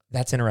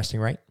 That's interesting,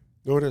 right?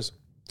 No, it is.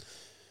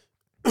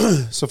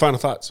 So final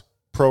thoughts,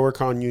 pro or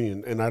con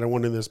union? And I don't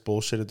want in this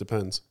bullshit. It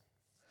depends.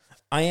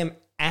 I am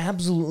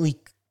absolutely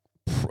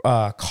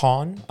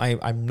con.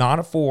 I'm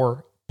not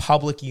for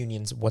public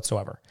unions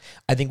whatsoever.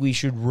 I think we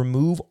should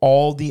remove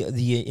all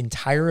the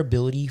entire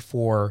ability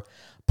for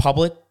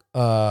public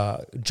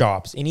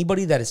jobs.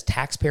 Anybody that is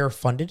taxpayer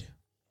funded,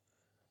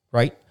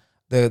 right?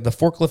 The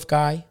forklift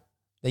guy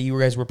that you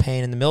guys were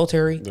paying in the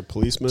military, the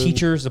policemen,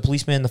 teachers, the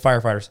policemen, the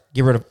firefighters.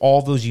 Get rid of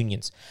all those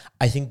unions.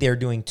 I think they're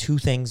doing two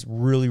things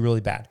really, really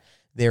bad.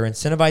 They're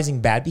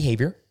incentivizing bad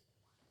behavior,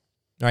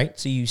 right?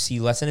 So you see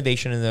less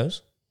innovation in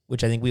those,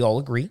 which I think we all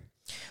agree.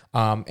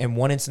 And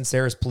one instance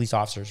there is police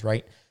officers,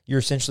 right? You're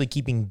essentially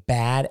keeping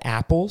bad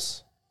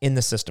apples in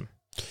the system.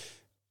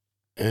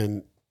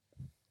 And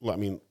I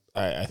mean,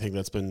 I think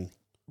that's been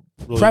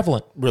really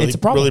prevalent. Really, it's a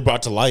problem. Really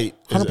brought to light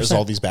is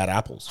all these bad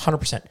apples.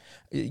 100%.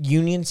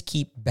 Unions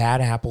keep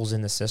bad apples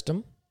in the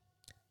system.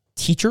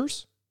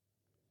 Teachers,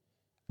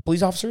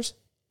 police officers.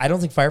 I don't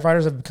think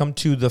firefighters have come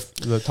to the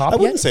top yet.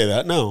 I wouldn't say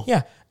that, no.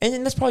 Yeah,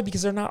 and that's probably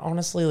because they're not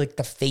honestly like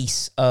the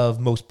face of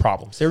most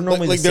problems. They're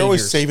normally like they're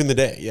always saving the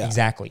day. Yeah,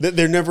 exactly.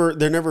 They're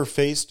never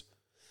faced.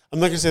 I'm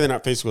not gonna say they're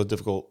not faced with a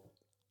difficult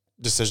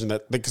decision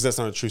because that's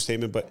not a true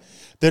statement, but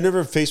they're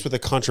never faced with a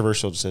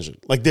controversial decision.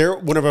 Like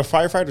whenever a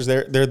firefighter's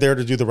there, they're there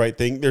to do the right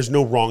thing. There's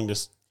no wrong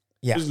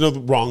there's no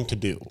wrong to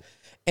do.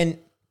 And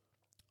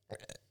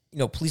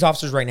police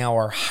officers right now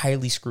are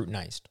highly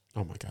scrutinized.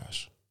 Oh my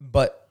gosh.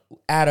 But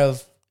out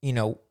of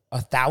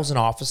 1,000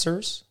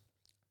 officers,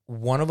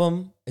 one of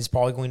them is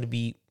probably going to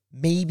be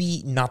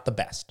maybe not the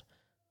best.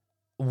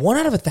 1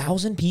 out of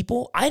 1,000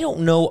 people, I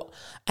don't know.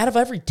 Out of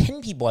every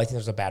 10 people, I think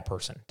there's a bad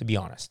person, to be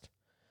honest.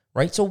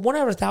 Right? So 1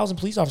 out of 1,000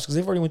 police officers, because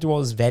they've already went through all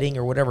this vetting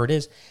or whatever it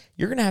is,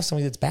 you're going to have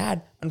somebody that's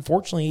bad.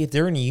 Unfortunately, if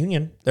they're in a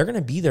union, they're going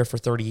to be there for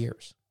 30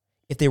 years.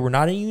 If they were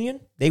not in a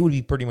union, they would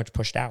be pretty much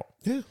pushed out.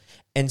 Yeah.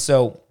 And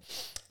so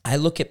I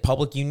look at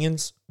public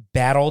unions,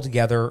 bad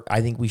altogether.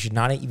 I think we should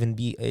not even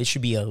it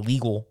should be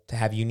illegal to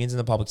have unions in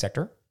the public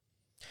sector.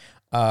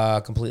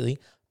 Completely.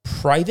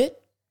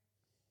 Private,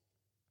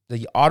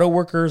 the auto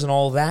workers and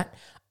all of that,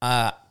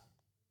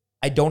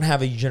 I don't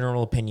have a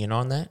general opinion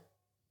on that.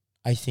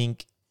 I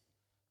think,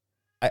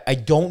 I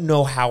don't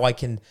know how I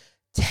can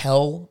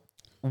tell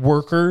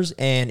workers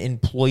and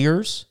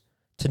employers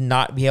to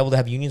not be able to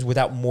have unions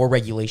without more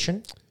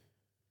regulation.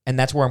 And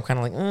that's where I'm kind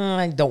of like,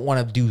 I don't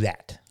want to do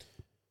that.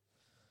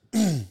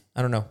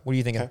 I don't know. What are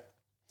you thinking? Okay.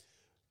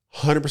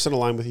 100%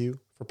 aligned with you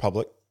for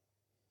public.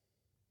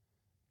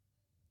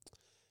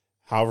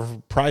 However,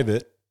 for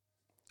private,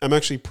 I'm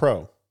actually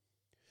pro.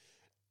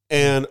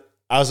 And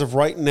as of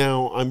right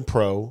now, I'm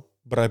pro,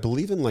 but I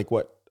believe in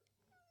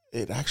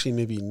it actually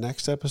maybe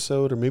next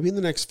episode or maybe in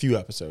the next few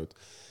episodes,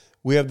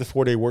 we have the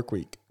 4-day work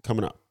week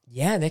coming up.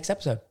 Yeah, next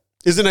episode.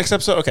 Is the next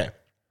episode? Okay.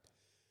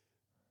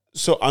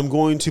 So I'm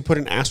going to put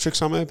an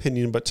asterisk on my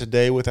opinion, but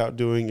today without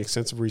doing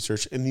extensive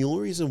research. And the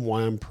only reason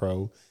why I'm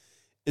pro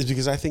is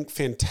because I think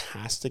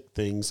fantastic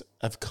things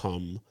have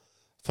come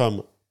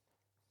from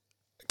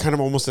kind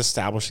of almost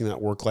establishing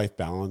that work-life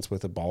balance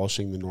with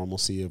abolishing the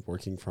normalcy of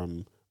working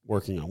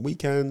on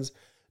weekends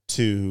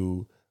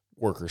to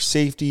worker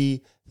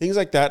safety, things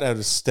like that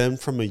have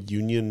stemmed from a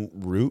union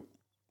route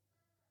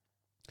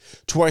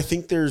to where I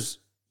think there's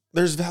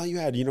value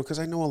add, because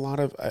I know a lot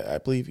of, I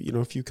believe,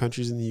 a few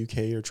countries in the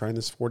UK are trying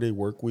this 4-day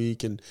work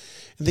week and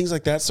things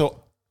like that.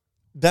 So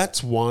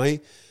that's why,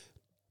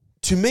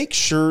 to make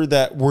sure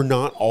that we're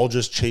not all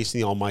just chasing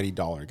the almighty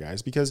dollar,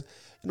 guys, because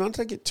not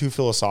to get too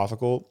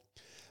philosophical,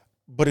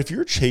 but if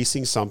you're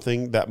chasing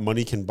something that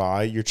money can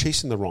buy, you're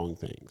chasing the wrong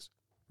things,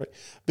 right?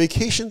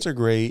 Vacations are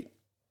great.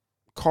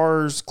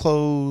 Cars,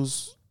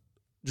 clothes,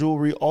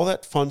 jewelry, all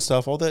that fun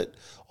stuff, all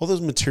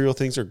those material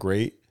things are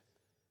great.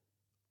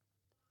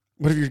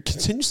 But if you're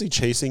continuously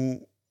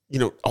chasing, I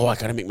got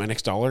to make my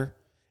next dollar,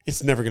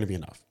 it's never going to be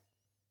enough.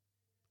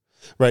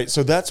 Right?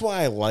 So that's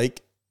why I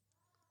like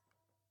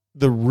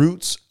the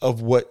roots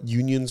of what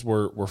unions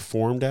were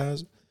formed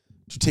as,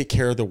 to take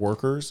care of the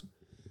workers.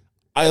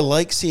 I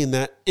like seeing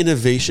that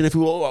innovation, if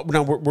you will.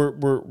 Now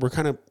we're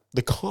kind of,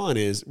 the con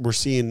is we're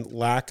seeing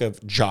lack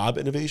of job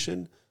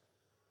innovation.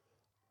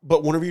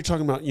 But whenever you're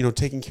talking about,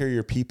 taking care of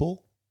your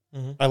people,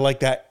 mm-hmm. I like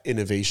that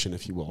innovation,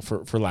 if you will,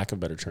 for lack of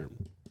a better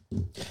term.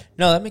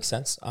 No, that makes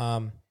sense.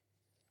 I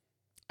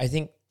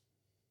think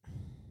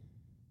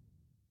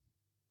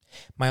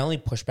my only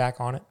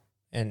pushback on it,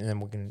 and then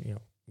we can,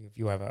 if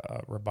you have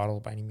a rebuttal,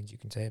 by any means you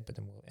can say it, but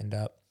then we'll end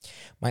up.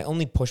 My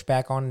only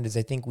pushback on it is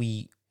I think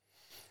we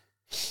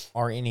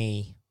are in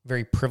a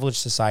very privileged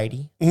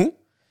society mm-hmm.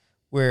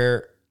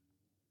 where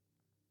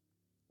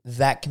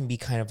that can be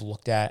kind of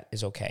looked at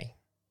as okay.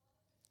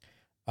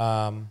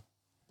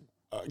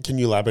 Can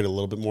you elaborate a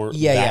little bit more?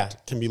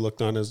 That can be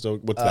looked on as though,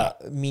 what's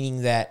that?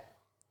 Meaning that,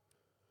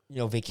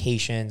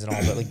 vacations and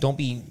all that, don't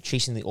be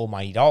chasing the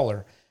almighty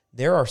dollar.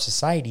 there are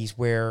societies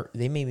where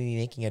they may be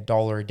making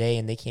 $1 a day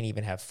and they can't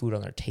even have food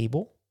on their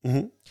table.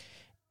 Mm-hmm.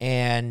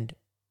 And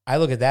I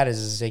look at that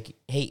as like,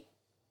 hey,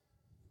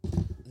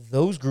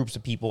 those groups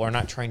of people are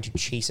not trying to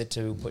chase it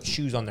to put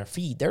shoes on their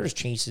feet. They're just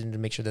chasing to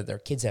make sure that their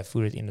kids have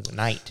food at the end of the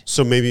night.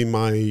 So maybe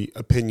my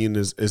opinion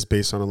is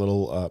based on a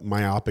little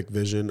myopic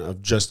vision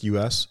of just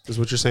U.S. is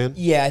what you're saying?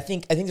 Yeah, I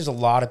think there's a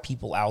lot of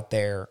people out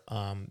there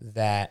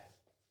that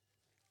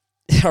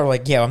are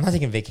like, yeah, I'm not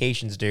taking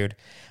vacations, dude.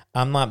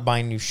 I'm not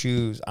buying new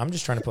shoes. I'm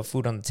just trying to put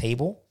food on the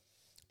table.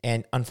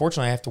 And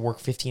unfortunately, I have to work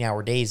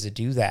 15-hour days to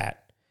do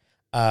that.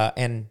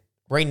 And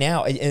right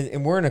now,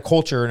 and we're in a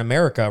culture in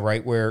America,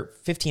 right, where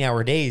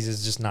 15-hour days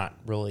is just not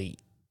really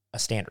a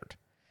standard.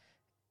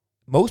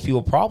 Most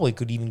people probably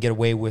could even get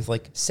away with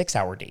like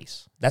 6-hour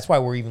days. That's why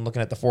we're even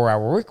looking at the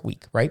 4-hour work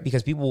week, right?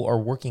 Because people are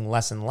working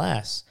less and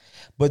less,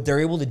 but they're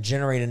able to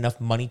generate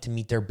enough money to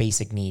meet their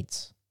basic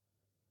needs.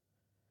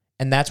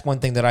 And that's one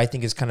thing that I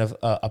think is kind of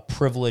a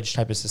privileged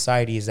type of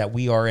society, is that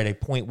we are at a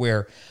point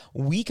where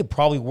we could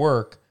probably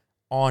work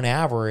on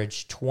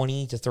average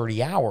 20 to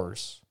 30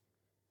 hours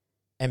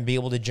and be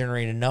able to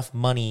generate enough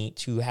money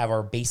to have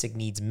our basic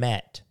needs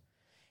met.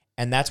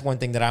 And that's one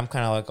thing that I'm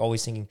kind of like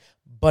always thinking,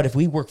 but if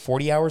we work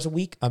 40 hours a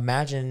week,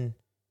 imagine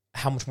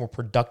how much more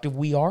productive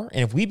we are.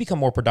 And if we become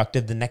more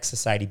productive, the next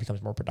society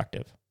becomes more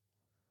productive.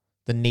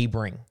 The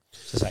neighboring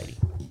society.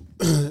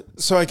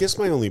 So I guess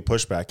my only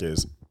pushback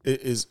is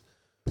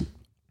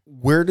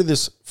where did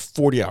this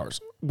 40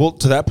 hours? Well,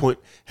 to that point,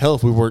 hell,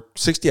 if we work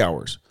 60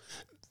 hours,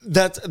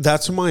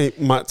 that's my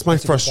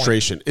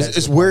frustration.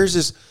 Is where is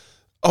this?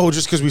 Oh,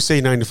 just because we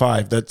say 9 to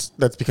 5,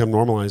 that's become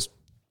normalized.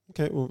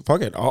 Okay, well,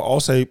 fuck it.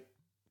 I'll say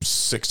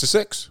 6 to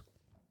 6.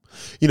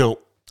 You know,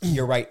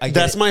 You're right.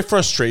 That's my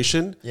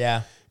frustration.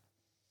 Yeah.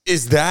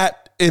 Is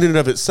that in and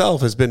of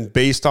itself has been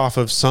based off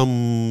of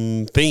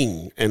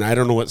something, and I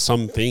don't know what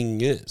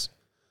something is.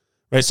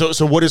 Right.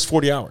 So what is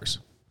 40 hours?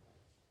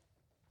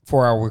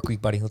 4-hour work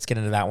week, buddy. Let's get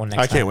into that one next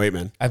time. I can't wait,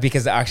 man.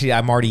 Because actually,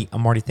 I'm already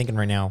thinking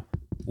right now,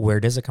 where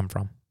does it come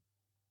from?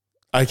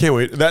 I can't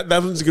wait. That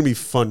one's going to be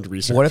fun to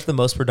research. What if the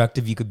most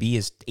productive you could be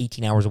is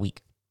 18 hours a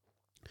week?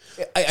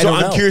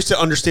 I'm curious to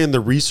understand the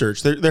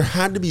research. There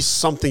had to be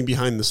something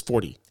behind this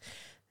 40.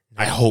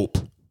 I hope.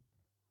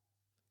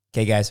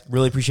 Okay, guys.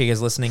 Really appreciate you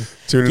guys listening.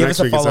 Tune in next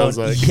week, it sounds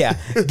like. Yeah.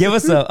 Give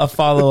us a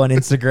follow on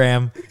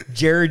Instagram.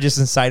 Jared just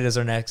incited us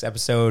our next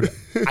episode.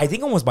 I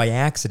think almost by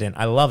accident.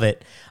 I love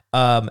it.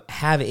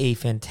 Have a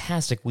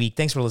fantastic week.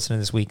 Thanks for listening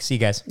this week. See you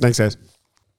guys. Thanks, guys.